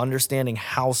 Okay. understanding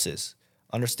houses,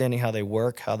 understanding how they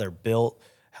work, how they're built,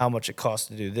 how much it costs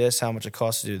to do this, how much it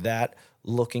costs to do that,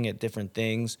 looking at different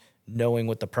things, knowing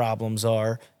what the problems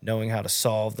are, knowing how to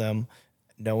solve them,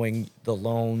 knowing the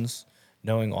loans,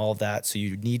 knowing all that. So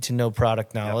you need to know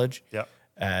product knowledge. Yep.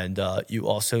 And you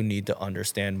also need to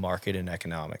understand market and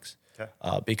economics.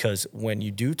 Okay. Because when you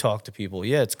do talk to people,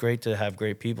 yeah, it's great to have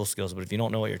great people skills, but if you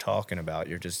don't know what you're talking about,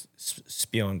 you're just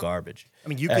spewing garbage. I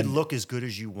mean, you can look as good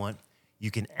as you want. You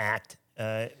can act.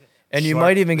 And you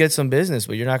might even get some business,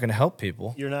 but you're not going to help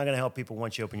people. You're not going to help people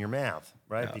once you open your mouth,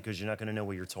 right? Yeah. Because you're not going to know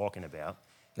what you're talking about.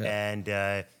 Yeah.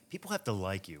 And people have to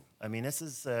like you. I mean, this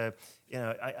is,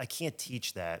 I can't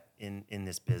teach that in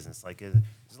this business. Like, there's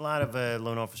a lot of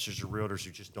loan officers or realtors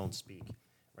who just don't speak,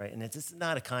 right? And it's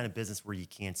not a kind of business where you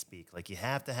can't speak. Like, you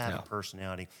have to have a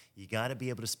personality. You got to be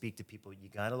able to speak to people. You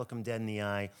got to look them dead in the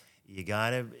eye. You got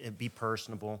to be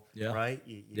personable, right?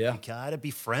 You got to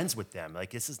be friends with them. Like,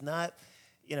 this is not,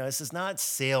 this is not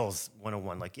sales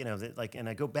 101. Like, and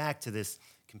I go back to this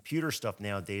computer stuff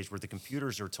nowadays where the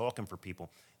computers are talking for people.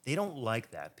 They don't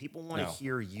like that. People want to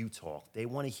hear you talk. They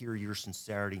want to hear your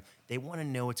sincerity. They want to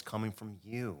know it's coming from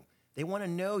you. They want to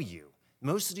know you.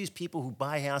 Most of these people who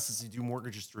buy houses and do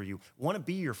mortgages through you want to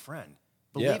be your friend.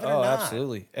 Believe it or not.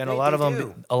 Absolutely. And a lot of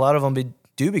them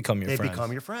do become your friends. They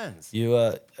become your friends.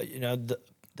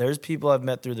 There's people I've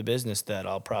met through the business that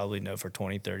I'll probably know for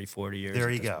 20, 30, 40 years. There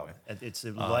you go. It's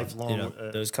a lifelong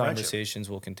those conversations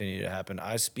will continue to happen.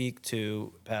 I speak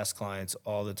to past clients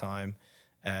all the time,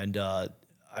 and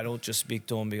I don't just speak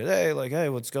to them because, hey,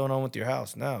 what's going on with your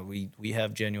house? No, we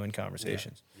have genuine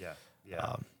conversations.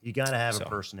 Yeah. You got to have a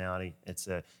personality.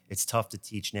 It's tough to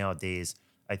teach nowadays.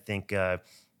 I think, a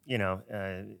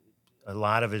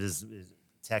lot of it is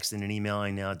texting and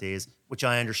emailing nowadays, which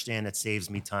I understand that saves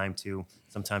me time too.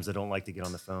 Sometimes I don't like to get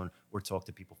on the phone or talk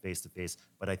to people face to face,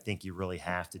 but I think you really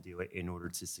have to do it in order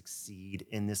to succeed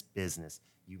in this business.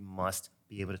 You must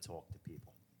be able to talk to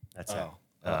people. That's it.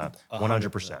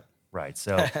 100%. Right.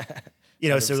 So,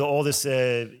 so all this,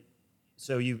 I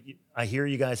hear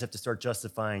you guys have to start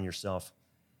justifying yourself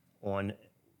on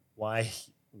what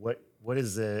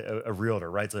is a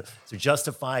realtor, right? So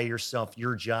justify yourself,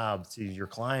 your job to your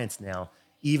clients now,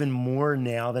 even more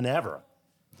now than ever.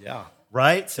 Yeah.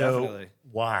 Right? So definitely.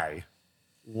 Why?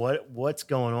 What's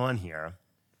going on here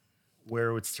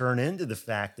where it's turned into the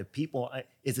fact that people,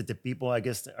 I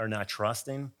guess, are not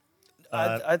trusting?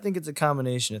 I think it's a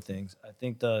combination of things. I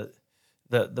think the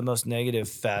most negative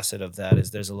facet of that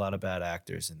is there's a lot of bad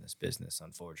actors in this business,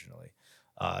 unfortunately.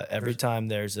 Every time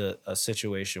there's a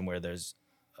situation where there's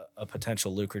a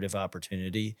potential lucrative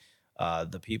opportunity,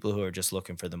 the people who are just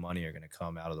looking for the money are going to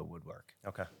come out of the woodwork.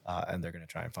 Okay. And they're going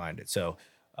to try and find it. So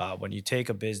when you take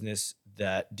a business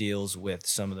that deals with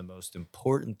some of the most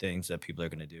important things that people are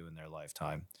going to do in their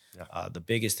lifetime, the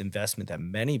biggest investment that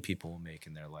many people will make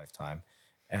in their lifetime,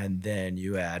 and then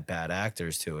you add bad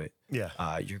actors to it,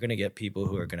 you're going to get people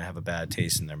who are going to have a bad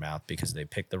taste in their mouth because they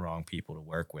pick the wrong people to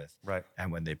work with. Right.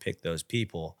 And when they pick those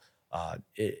people,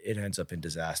 it ends up in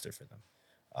disaster for them.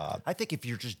 I think if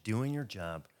you're just doing your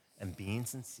job and being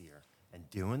sincere and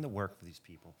doing the work for these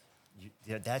people,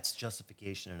 that's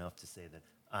justification enough to say that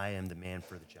I am the man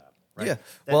for the job. Right? Yeah.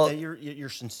 That you're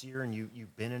sincere and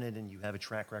you've been in it and you have a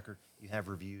track record, you have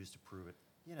reviews to prove it.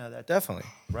 That Definitely.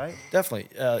 Right? Definitely.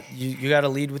 You got to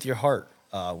lead with your heart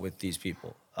with these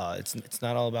people. It's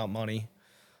not all about money.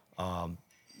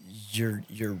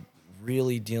 You're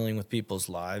really dealing with people's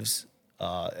lives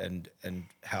and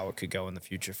how it could go in the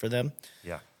future for them.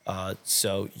 Yeah.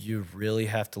 So you really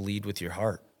have to lead with your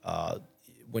heart.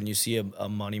 When you see a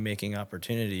money-making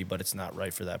opportunity, but it's not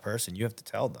right for that person, you have to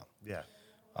tell them. Yeah.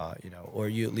 Or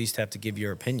you at least have to give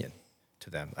your opinion to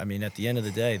them. I mean, at the end of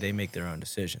the day, they make their own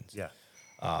decisions. Yeah.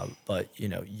 But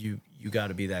you got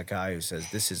to be that guy who says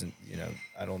this isn't.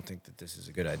 I don't think that this is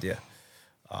a good idea.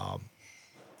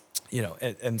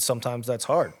 And sometimes that's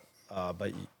hard.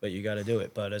 But you got to do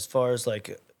it. But as far as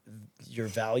like your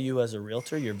value as a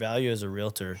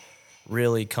realtor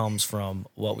really comes from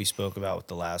what we spoke about with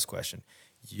the last question.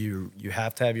 You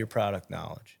have to have your product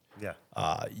knowledge. Yeah.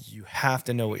 You have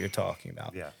to know what you're talking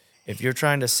about. Yeah. If you're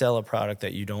trying to sell a product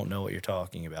that you don't know what you're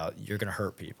talking about, you're going to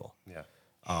hurt people. Yeah.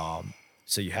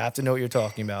 So you have to know what you're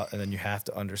talking about, and then you have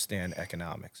to understand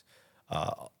economics.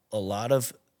 A lot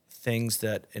of things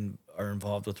that are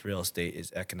involved with real estate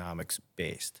is economics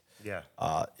based. Yeah.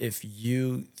 If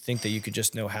you think that you could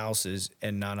just know houses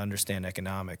and not understand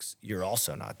economics, you're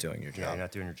also not doing your Yeah, job you're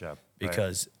not doing your job.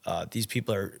 because these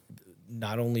people are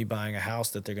not only buying a house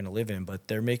that they're going to live in, but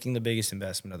they're making the biggest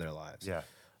investment of their lives. Yeah.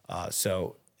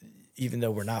 So even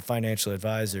though we're not financial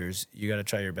advisors, you got to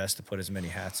try your best to put as many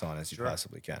hats on as you Sure.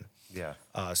 possibly can. Yeah.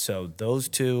 So those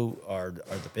two are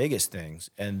the biggest things,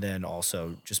 and then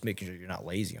also just making sure you're not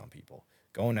lazy on people,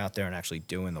 going out there and actually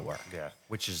doing the work. Yeah.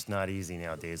 Which is not easy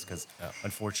nowadays because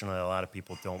unfortunately a lot of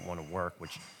people don't want to work,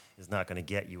 which is not going to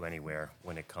get you anywhere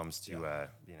when it comes to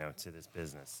to this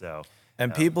business. So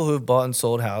And people who've bought and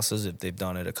sold houses, if they've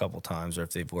done it a couple times or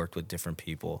if they've worked with different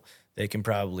people, they can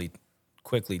probably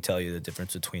quickly tell you the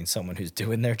difference between someone who's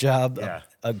doing their job, Yeah.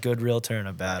 a good realtor and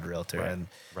a bad realtor. Right, And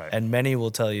right. and many will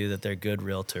tell you that their good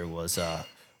realtor was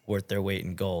worth their weight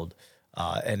in gold.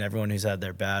 And everyone who's had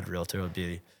their bad realtor would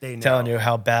be They telling know. you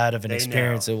how bad of an They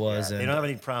experience know. it was. Yeah. They And don't have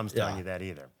any problems telling yeah. you that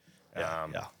either. yeah,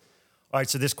 yeah. All right,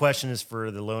 so this question is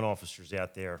for the loan officers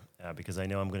out there because I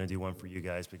know I'm going to do one for you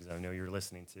guys because I know you're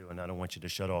listening to, and I don't want you to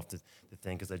shut off the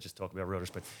thing because I just talk about realtors.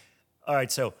 But all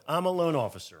right, so I'm a loan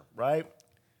officer, right?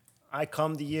 I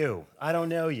come to you. I don't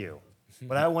know you,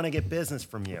 but I want to get business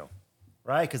from you,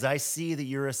 right? Because I see that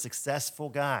you're a successful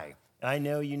guy. I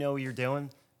know you know what you're doing.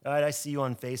 All right, I see you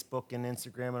on Facebook and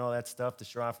Instagram and all that stuff, the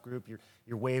Schroff Group.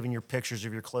 You're waving your pictures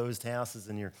of your closed houses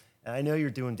and I know you're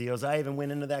doing deals. I even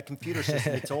went into that computer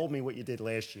system. They told me what you did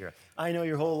last year. I know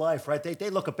your whole life, right? They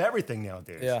look up everything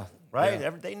nowadays, Yeah, right? yeah.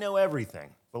 They know everything.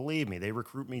 Believe me, they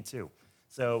recruit me too.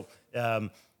 So,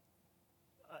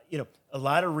 a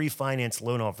lot of refinance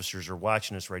loan officers are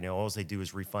watching us right now. All they do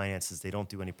is refinances. They don't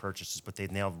do any purchases, but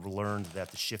they've now learned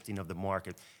that the shifting of the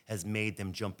market has made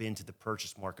them jump into the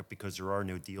purchase market because there are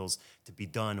no deals to be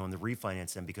done on the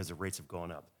refinance end because the rates have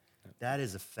gone up. That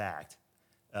is a fact.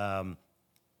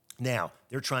 Now,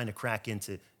 they're trying to crack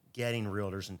into getting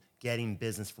realtors and getting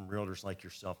business from realtors like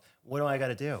yourself. What do I got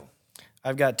to do?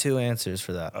 I've got two answers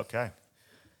for that. Okay.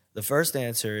 The first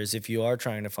answer is if you are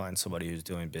trying to find somebody who's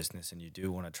doing business and you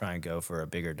do want to try and go for a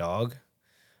bigger dog,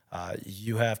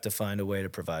 you have to find a way to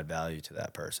provide value to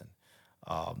that person.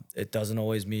 It doesn't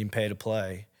always mean pay to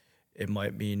play. It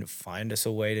might mean find us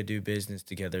a way to do business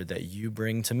together that you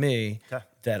bring to me Okay.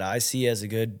 that I see as a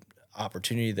good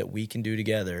opportunity that we can do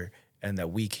together and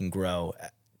that we can grow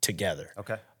together.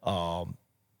 Okay.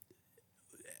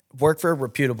 Work for a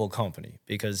reputable company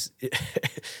because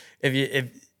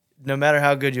if no matter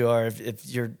how good you are, if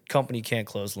your company can't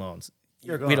close loans,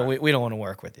 You're we gone. don't want to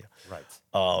work with you.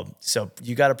 Right. So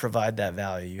you got to provide that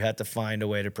value. You have to find a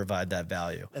way to provide that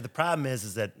value. And the problem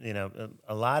is that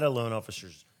a lot of loan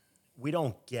officers, we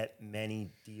don't get many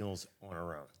deals on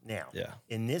our own. Now, Yeah.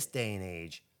 in this day and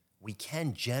age, we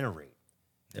can generate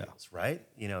deals, right?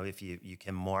 If you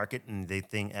can market, and they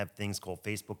have things called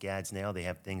Facebook ads now. They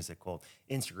have things that called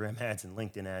Instagram ads and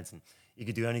LinkedIn ads, and you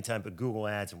could do any type of Google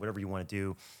ads and whatever you want to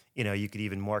do. You could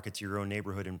even market to your own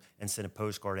neighborhood and send a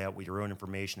postcard out with your own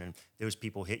information, and those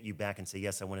people hit you back and say,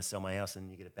 yes, I want to sell my house, and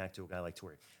you get it back to a guy like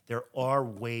Tori. There are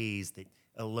ways that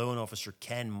a loan officer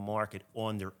can market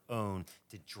on their own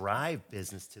to drive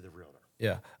business to the realtor.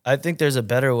 Yeah. I think there's a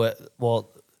better way.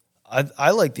 Well,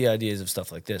 I like the ideas of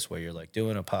stuff like this, where you're like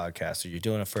doing a podcast or you're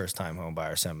doing a first time home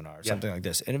buyer seminar or something like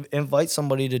this, and invite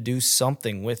somebody to do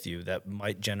something with you that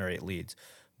might generate leads.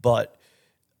 But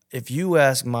if you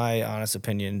ask my honest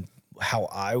opinion, how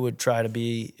I would try to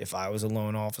be if I was a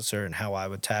loan officer and how I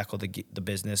would tackle the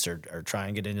business or try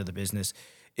and get into the business,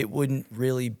 it wouldn't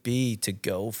really be to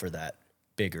go for that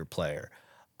bigger player.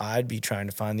 I'd be trying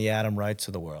to find the Adam Wrights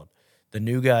of the world, the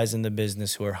new guys in the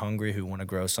business who are hungry, who want to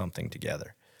grow something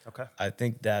together. Okay. I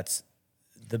think that's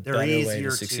the They're better way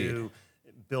easier to succeed. to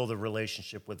build a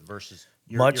relationship with versus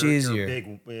Much your easier.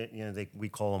 big, we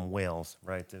call them whales,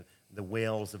 right? The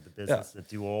whales of the business that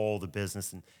do all the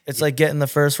business, and It's like getting the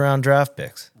first round draft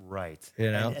picks, right,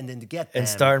 and then to get them, and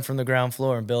starting from the ground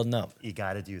floor and building up. you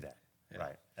got to do that,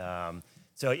 right?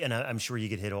 So, I'm sure you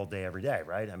get hit all day, every day,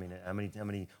 right? I mean, how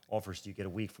many offers do you get a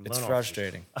week from It's loan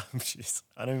frustrating. officers?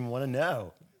 I don't even want to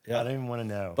know. Yeah. I don't even want to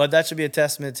know. But that should be a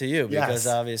testament to you because Yes.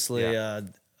 obviously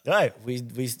Right.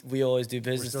 we always do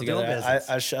business still together. doing business.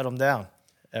 I shut them down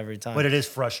every time. But it is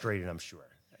frustrating, I'm sure.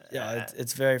 Yeah,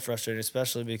 it's very frustrating,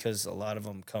 especially because a lot of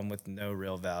them come with no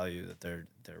real value that they're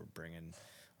bringing.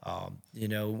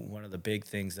 One of the big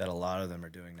things that a lot of them are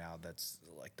doing now that's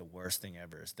like the worst thing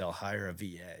ever is they'll hire a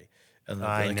VA and they'll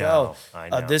be I like, know. "Oh, I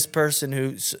know. this person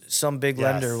who some big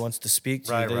lender Yes. wants to speak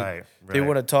to Right, you. right, They right.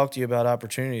 want to talk to you about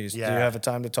opportunities. Do you Yeah. have a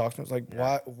time to talk to them?" It's like,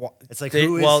 Yeah. why? It's like, They,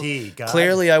 who is well, he? God?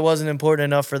 clearly I wasn't important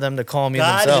enough for them to call me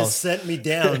God has themselves. sent me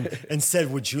down and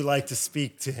said, "Would you like to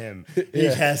speak to him?"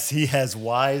 Yeah. He has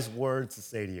wise words to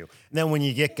say to you. And then when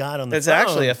you get God on the It's phone,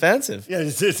 actually offensive. yeah, it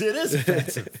is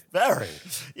offensive, very.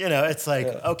 It's like,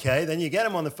 okay, then you get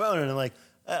him on the phone, and I'm like,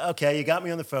 okay, you got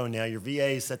me on the phone now. Your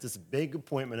VA set this big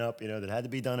appointment up, that had to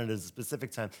be done at a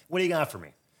specific time. What do you got for me?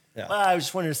 Yeah. Well, I was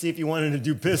just wanting to see if you wanted to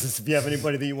do business, if you have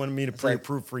anybody that you wanted me to like,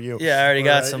 pre-approve for you. Yeah, I already Or,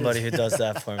 got somebody who does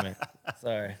that for me.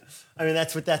 Sorry. I mean,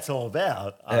 that's what that's all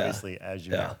about, obviously, as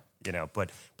you know.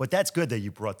 But that's good that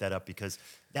you brought that up, because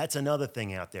that's another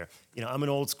thing out there. I'm an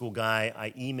old school guy.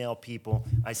 I email people.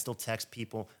 I still text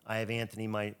people. I have Anthony,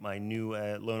 my new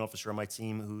loan officer on my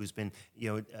team, who's been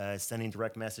sending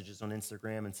direct messages on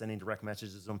Instagram and sending direct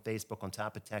messages on Facebook on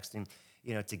top of texting,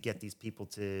 to get these people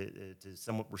to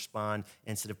somewhat respond,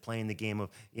 instead of playing the game of,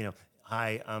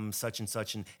 "Hi, I'm such and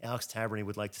such, and Alex Taberny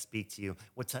would like to speak to you."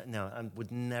 No, I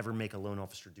would never make a loan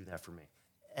officer do that for me,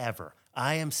 ever.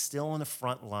 I am still on the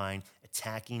front line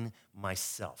attacking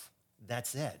myself.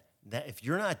 That's it. If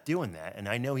you're not doing that, and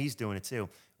I know he's doing it too,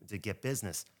 to get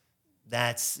business,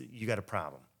 you got a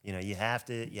problem. You have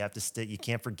to stay. You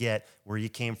can't forget where you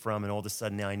came from, and all of a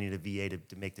sudden now I need a VA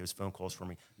to make those phone calls for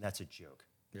me. That's a joke.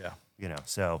 Yeah.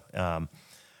 So,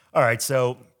 all right.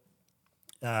 So,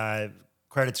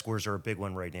 credit scores are a big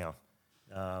one right now.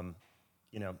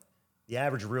 The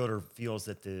average realtor feels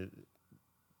that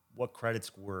what credit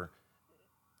score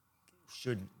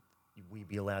should we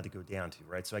be allowed to go down to,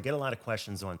 right? So I get a lot of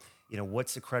questions on,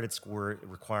 what's the credit score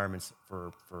requirements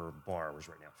for borrowers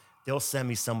right now. They'll send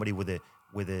me somebody with a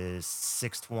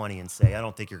 620 and say, "I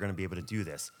don't think you're going to be able to do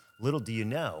this." Little do you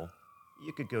know,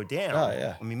 you could go down. Oh,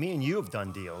 yeah. I mean, me and you have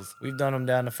done deals. We've done them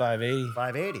down to 580.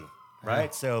 580,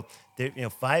 right? So,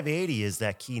 580 is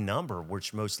that key number,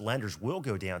 which most lenders will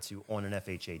go down to on an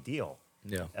FHA deal.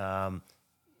 Yeah.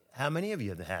 How many of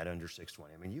you have had under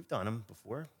 620? I mean, you've done them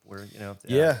before, where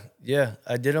Yeah.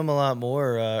 I did them a lot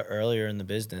more earlier in the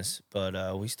business,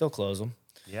 but we still close them.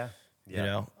 Yeah.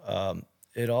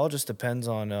 It all just depends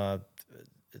on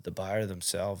the buyer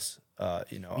themselves.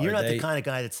 You're not the kind of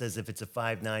guy that says, if it's a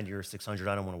 590 or a 600,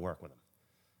 I don't want to work with them.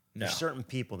 No. There's certain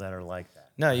people that are like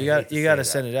that. No, you got to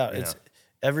send it out. you It's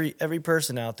know. every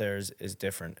person out there is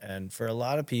different, and for a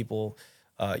lot of people,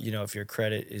 if your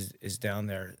credit is down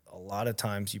there, a lot of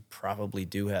times you probably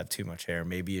do have too much hair.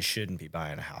 Maybe you shouldn't be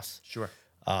buying a house. Sure.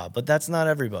 But that's not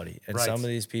everybody, and Right. some of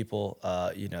these people,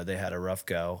 they had a rough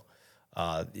go.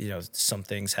 Some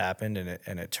things happened,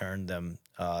 and it turned them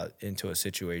into a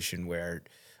situation where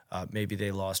maybe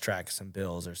they lost track of some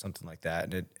bills or something like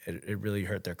that, and it really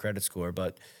hurt their credit score.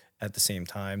 But at the same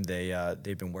time,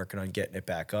 they've been working on getting it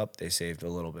back up. They saved a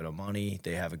little bit of money.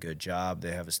 They have a good job.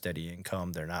 They have a steady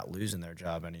income. They're not losing their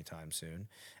job anytime soon,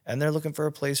 and they're looking for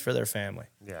a place for their family.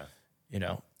 Yeah.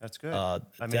 That's good.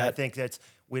 I think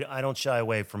I don't shy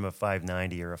away from a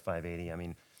 590 or a 580. I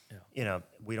mean,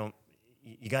 we don't.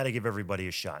 You got to give everybody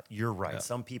a shot. You're right. Yeah.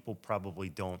 Some people probably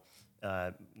don't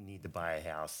need to buy a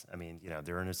house. I mean,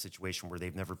 they're in a situation where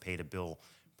they've never paid a bill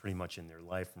pretty much in their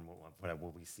life, from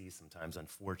what we see sometimes,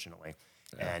 unfortunately,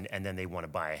 and then they want to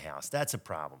buy a house. That's a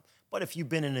problem. But if you've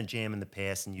been in a jam in the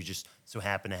past and you just so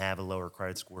happen to have a lower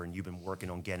credit score and you've been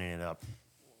working on getting it up,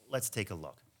 let's take a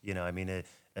look. A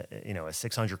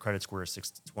 600 credit score, a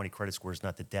 620 credit score is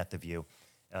not the death of you.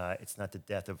 It's not the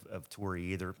death of Tori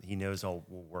either. He knows we'll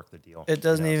work the deal. It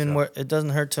doesn't work. It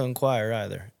doesn't hurt to inquire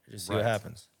either. Just see what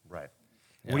happens. Right.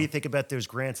 What do you think about those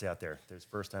grants out there? Those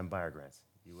first-time buyer grants.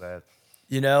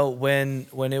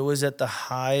 When it was at the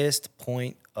highest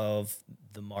point of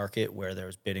the market, where there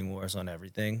was bidding wars on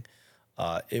everything,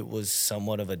 it was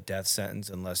somewhat of a death sentence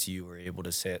unless you were able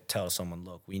to tell someone,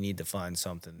 "Look, we need to find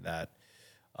something that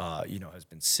has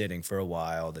been sitting for a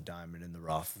while, the diamond in the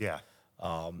rough." Yeah.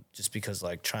 Just because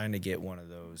trying to get one of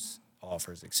those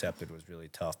offers accepted was really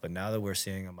tough. But now that we're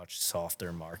seeing a much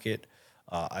softer market,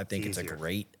 I think it's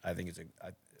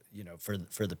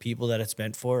for the people that it's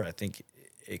meant for, I think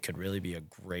it could really be a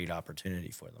great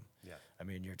opportunity for them. Yeah. I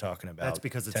mean, you're talking about That's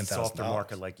because it's a softer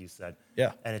market, like you said.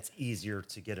 Yeah. And it's easier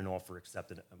to get an offer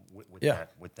accepted with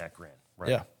that grant.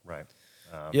 Right. Yeah. Right.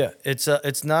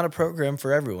 It's not a program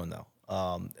for everyone though.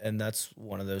 And that's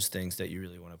one of those things that you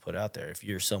really want to put out there. If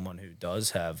you're someone who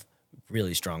does have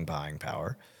really strong buying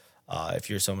power, if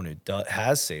you're someone who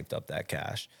has saved up that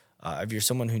cash, if you're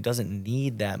someone who doesn't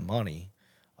need that money,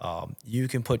 you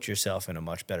can put yourself in a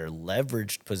much better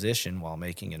leveraged position while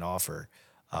making an offer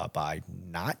by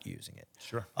not using it.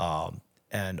 Sure.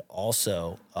 And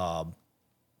also,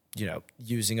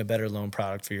 using a better loan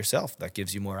product for yourself that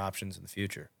gives you more options in the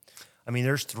future. I mean,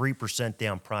 there's 3%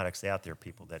 down products out there,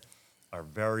 people, that are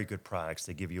very good products.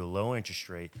 They give you a low interest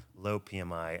rate, low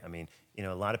PMI. I mean,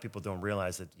 a lot of people don't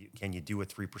realize that can you do a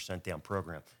 3% down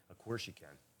program? Of course you can.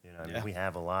 I mean, we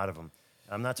have a lot of them.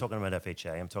 I'm not talking about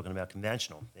FHA. I'm talking about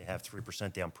conventional. They have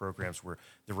 3% down programs where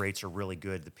the rates are really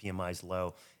good, the PMI is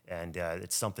low, and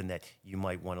it's something that you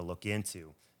might want to look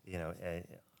into.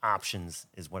 Options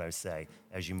is what I would say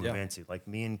as you move into. Like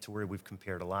me and Tori, we've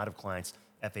compared a lot of clients,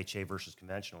 FHA versus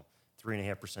conventional,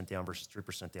 3.5% down versus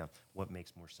 3% down. What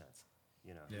makes more sense?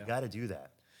 You got to do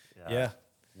that.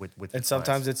 With and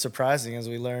sometimes it's surprising, as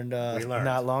we learned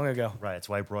not long ago. Right, that's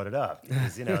why I brought it up.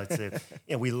 Because,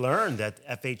 we learned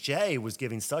that FHA was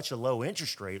giving such a low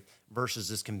interest rate versus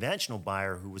this conventional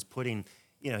buyer who was putting,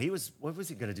 what was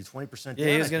he going to do, 20% down?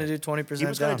 Yeah, he was going to do 20% down. He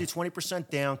was going to do 20%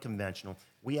 down conventional.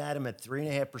 We had him at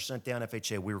 3.5% down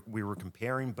FHA. We were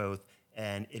comparing both,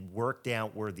 and it worked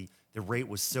out where the rate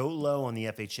was so low on the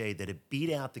FHA that it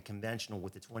beat out the conventional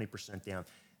with the 20% down.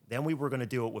 Then we were going to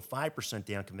do it with 5%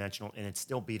 down conventional, and it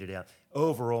still beat it out.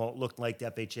 Overall, it looked like the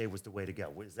FHA was the way to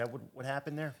go. Is that what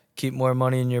happened there? Keep more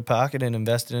money in your pocket and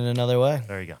invest it in another way.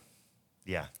 There you go.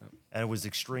 Yeah. And it was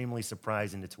extremely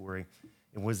surprising to Tori.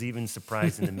 It was even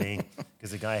surprising to me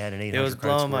because the guy had an 800 It was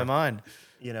blowing my mind.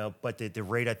 But the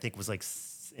rate, I think, was like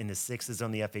in the 6s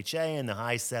on the FHA and the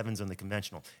high 7s on the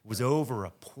conventional. It was over a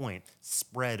point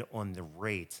spread on the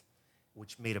rate,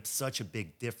 which made up such a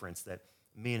big difference that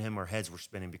me and him, our heads were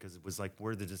spinning because it was like,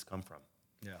 where did this come from?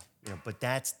 Yeah. But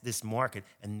that's this market,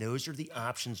 and those are the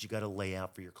options you got to lay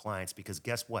out for your clients. Because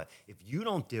guess what? If you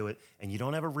don't do it, and you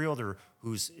don't have a realtor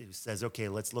who says, okay,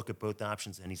 let's look at both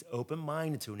options, and he's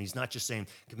open-minded to it, and he's not just saying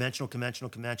conventional,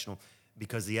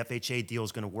 because the FHA deal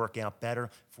is going to work out better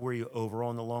for you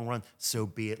overall in the long run, so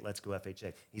be it. Let's go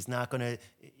FHA. He's not going to.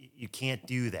 You can't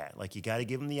do that. Like, you got to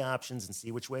give them the options and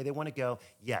see which way they want to go.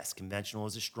 Yes, conventional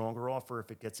is a stronger offer if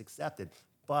it gets accepted,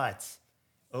 but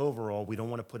overall, we don't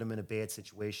want to put them in a bad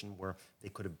situation where they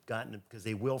could have gotten it, because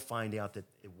they will find out that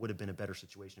it would have been a better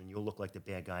situation, and you'll look like the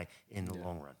bad guy in the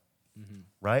long run. Mm-hmm.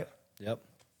 Right? Yep.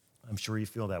 I'm sure you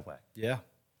feel that way. Yeah.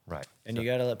 Right. And you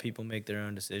got to let people make their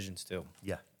own decisions too.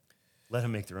 Yeah. Let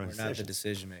them make their own We're decisions. not the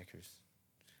decision makers.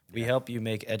 We help you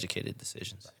make educated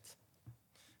decisions. Right.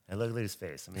 And look at his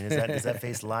face. I mean, does that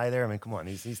face lie there? I mean, come on.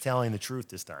 He's telling the truth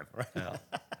this time, right? No.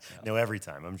 No, every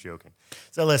time. I'm joking.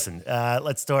 So listen,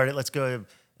 let's start it. Let's go.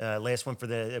 Last one for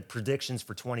the predictions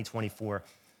for 2024.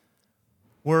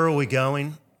 Where are we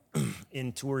going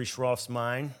in Tori Schroff's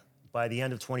mind by the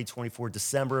end of 2024,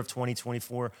 December of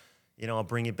 2024? I'll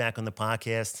bring you back on the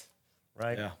podcast,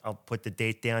 right? Yeah. I'll put the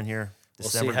date down here. We'll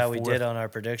December see how 4th, we did on our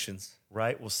predictions.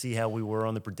 right? We'll see how we were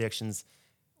on the predictions.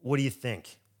 What do you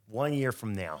think? 1 year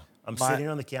from now, I'm sitting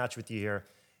on the couch with you here,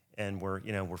 and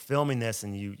we're filming this,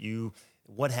 and you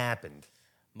what happened?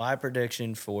 My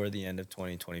prediction for the end of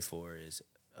 2024 is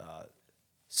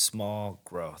small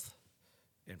growth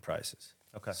in prices.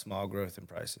 Okay. Small growth in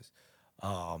prices,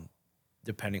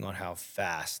 depending on how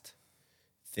fast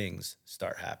things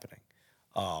start happening.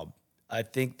 I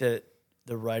think that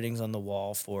the writing's on the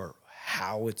wall for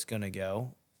how it's going to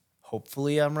go.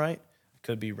 Hopefully I'm right.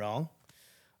 Could be wrong.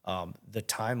 The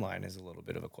timeline is a little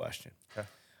bit of a question. Okay.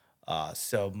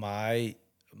 So my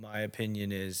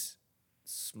opinion is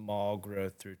small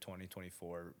growth through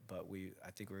 2024, but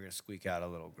I think we're going to squeak out a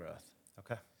little growth.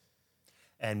 Okay.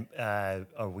 And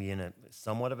are we in a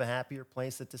somewhat of a happier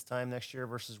place at this time next year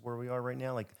versus where we are right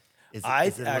now? Like,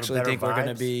 I actually think we're going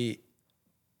to be.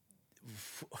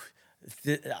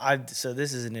 So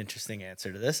this is an interesting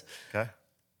answer to this. Okay.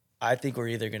 I think we're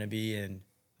either going to be in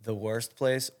the worst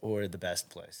place or the best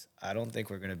place. I don't think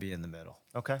we're going to be in the middle.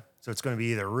 Okay. So it's going to be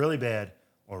either really bad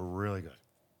or really good.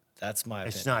 That's my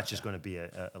opinion. It's not just going to be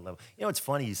a level. It's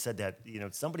funny you said that.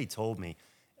 Somebody told me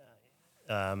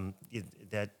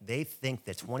that they think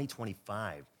that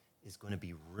 2025 is going to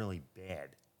be really bad.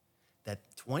 That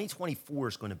 2024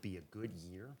 is going to be a good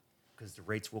year because the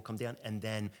rates will come down. And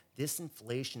then this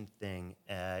inflation thing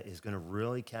is going to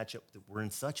really catch up. We're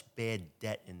in such bad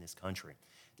debt in this country.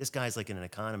 This guy's like an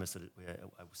economist.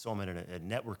 I saw him at a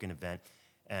networking event,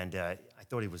 and I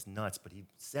thought he was nuts, but he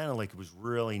sounded like he was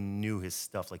really knew his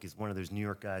stuff, like he's one of those New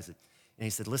York guys. And he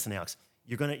said, "Listen, Alex,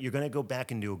 you're gonna go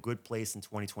back into a good place in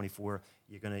 2024.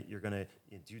 You're gonna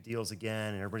do deals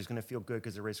again, and everybody's gonna feel good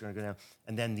because the rates are gonna go down.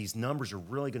 And then these numbers are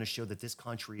really gonna show that this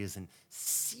country is in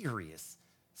serious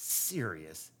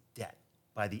debt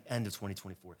by the end of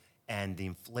 2024." And the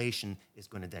inflation is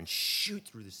going to then shoot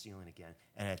through the ceiling again.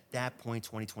 And at that point,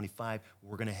 2025,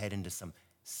 we're going to head into some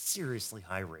seriously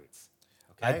high rates.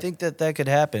 Okay? I think that could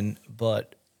happen,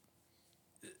 but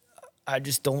I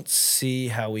just don't see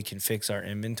how we can fix our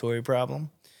inventory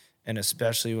problem. And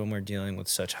especially when we're dealing with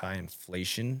such high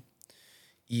inflation,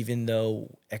 even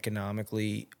though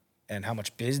economically and how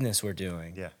much business we're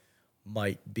doing Yeah.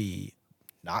 might be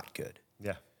not good.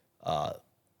 Yeah.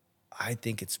 I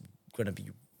think it's going to be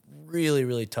really,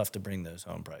 really tough to bring those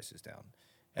home prices down.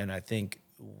 And I think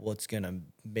what's going to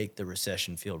make the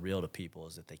recession feel real to people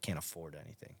is that they can't afford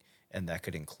anything. And that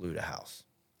could include a house.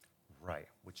 Right.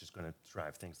 Which is going to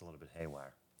drive things a little bit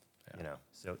haywire. You know,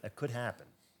 so that could happen.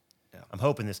 Yeah. I'm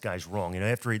hoping this guy's wrong. You know,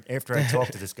 after I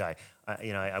talked to this guy,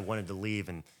 I wanted to leave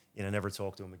and never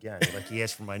talk to him again. Like he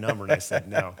asked for my number and I said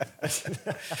no.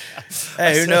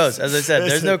 Hey, who knows? As I said,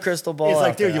 there's no crystal ball. He's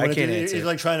like, out there. dude, you I want to can't do? answer. He's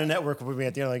like trying to network with me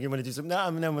at the end. Like, you want to do something? No,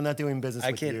 I'm not doing business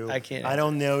with you. I can't. I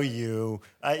don't know you.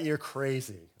 You're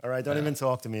crazy. All right, don't even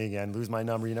talk to me again. Lose my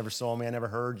number. You never saw me. I never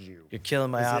heard you. You're killing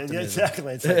my optimism. Yeah,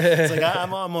 exactly. It's like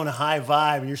I'm on a high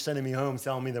vibe, and you're sending me home,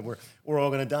 telling me that we're all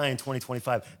going to die in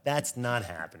 2025. That's not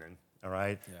happening. All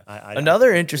right. Yeah.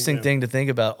 Another interesting thing to think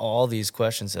about all these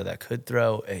questions, though, that could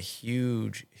throw a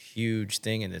huge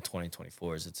thing into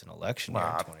 2024 is it's an election year in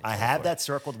 2024. I have that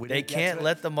circled. They can't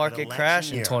let the market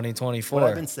crash in 2024. What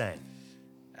I've been saying.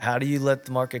 How do you let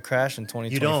the market crash in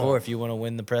 2024 if you want to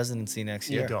win the presidency next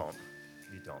year? You don't.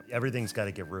 Everything's got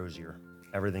to get rosier.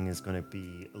 Everything is going to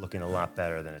be looking a lot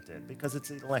better than it did because it's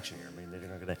an election year. I mean, they're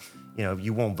not going to,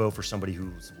 you won't vote for somebody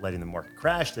who's letting the market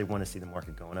crash. They want to see the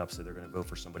market going up, so they're going to vote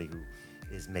for somebody who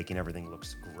is making everything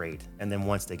looks great. And then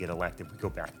once they get elected, we go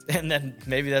back. And then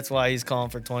maybe that's why he's calling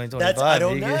for 2025. I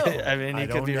don't know. I mean, he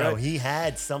could be right. He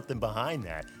had something behind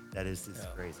that. That is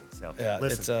just crazy. So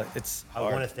listen, it's I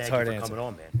hard. want to thank you for coming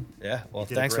on, man. Yeah, well,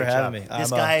 thanks for having me.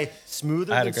 This guy,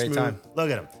 smoother I had than a great smooth. time.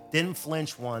 Look at him. Didn't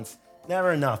flinch once.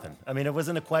 Never nothing. I mean, it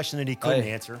wasn't a question that he couldn't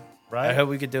answer, right? I hope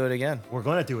we could do it again. We're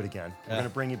going to do it again. We're going to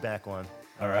bring you back on.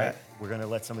 All right. We're going to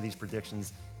let some of these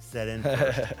predictions set in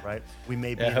first, right? We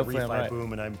may be in a refi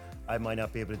boom, and I might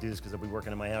not be able to do this because I'll be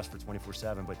working in my house for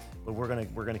 24/7. But we're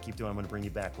gonna keep doing. I'm going to bring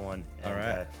you back on. And, all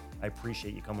right. I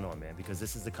appreciate you coming on, man, because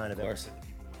this is the kind of episode that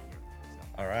people want to hear.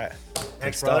 So. All right.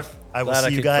 Thanks, brother. I will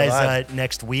see you guys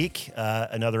next week.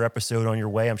 Another episode on your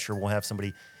way. I'm sure we'll have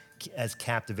somebody as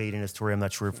captivating as Tori. I'm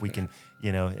not sure if we can,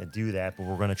 do that, but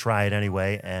we're going to try it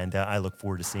anyway. And I look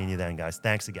forward to seeing you then, guys.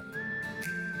 Thanks again.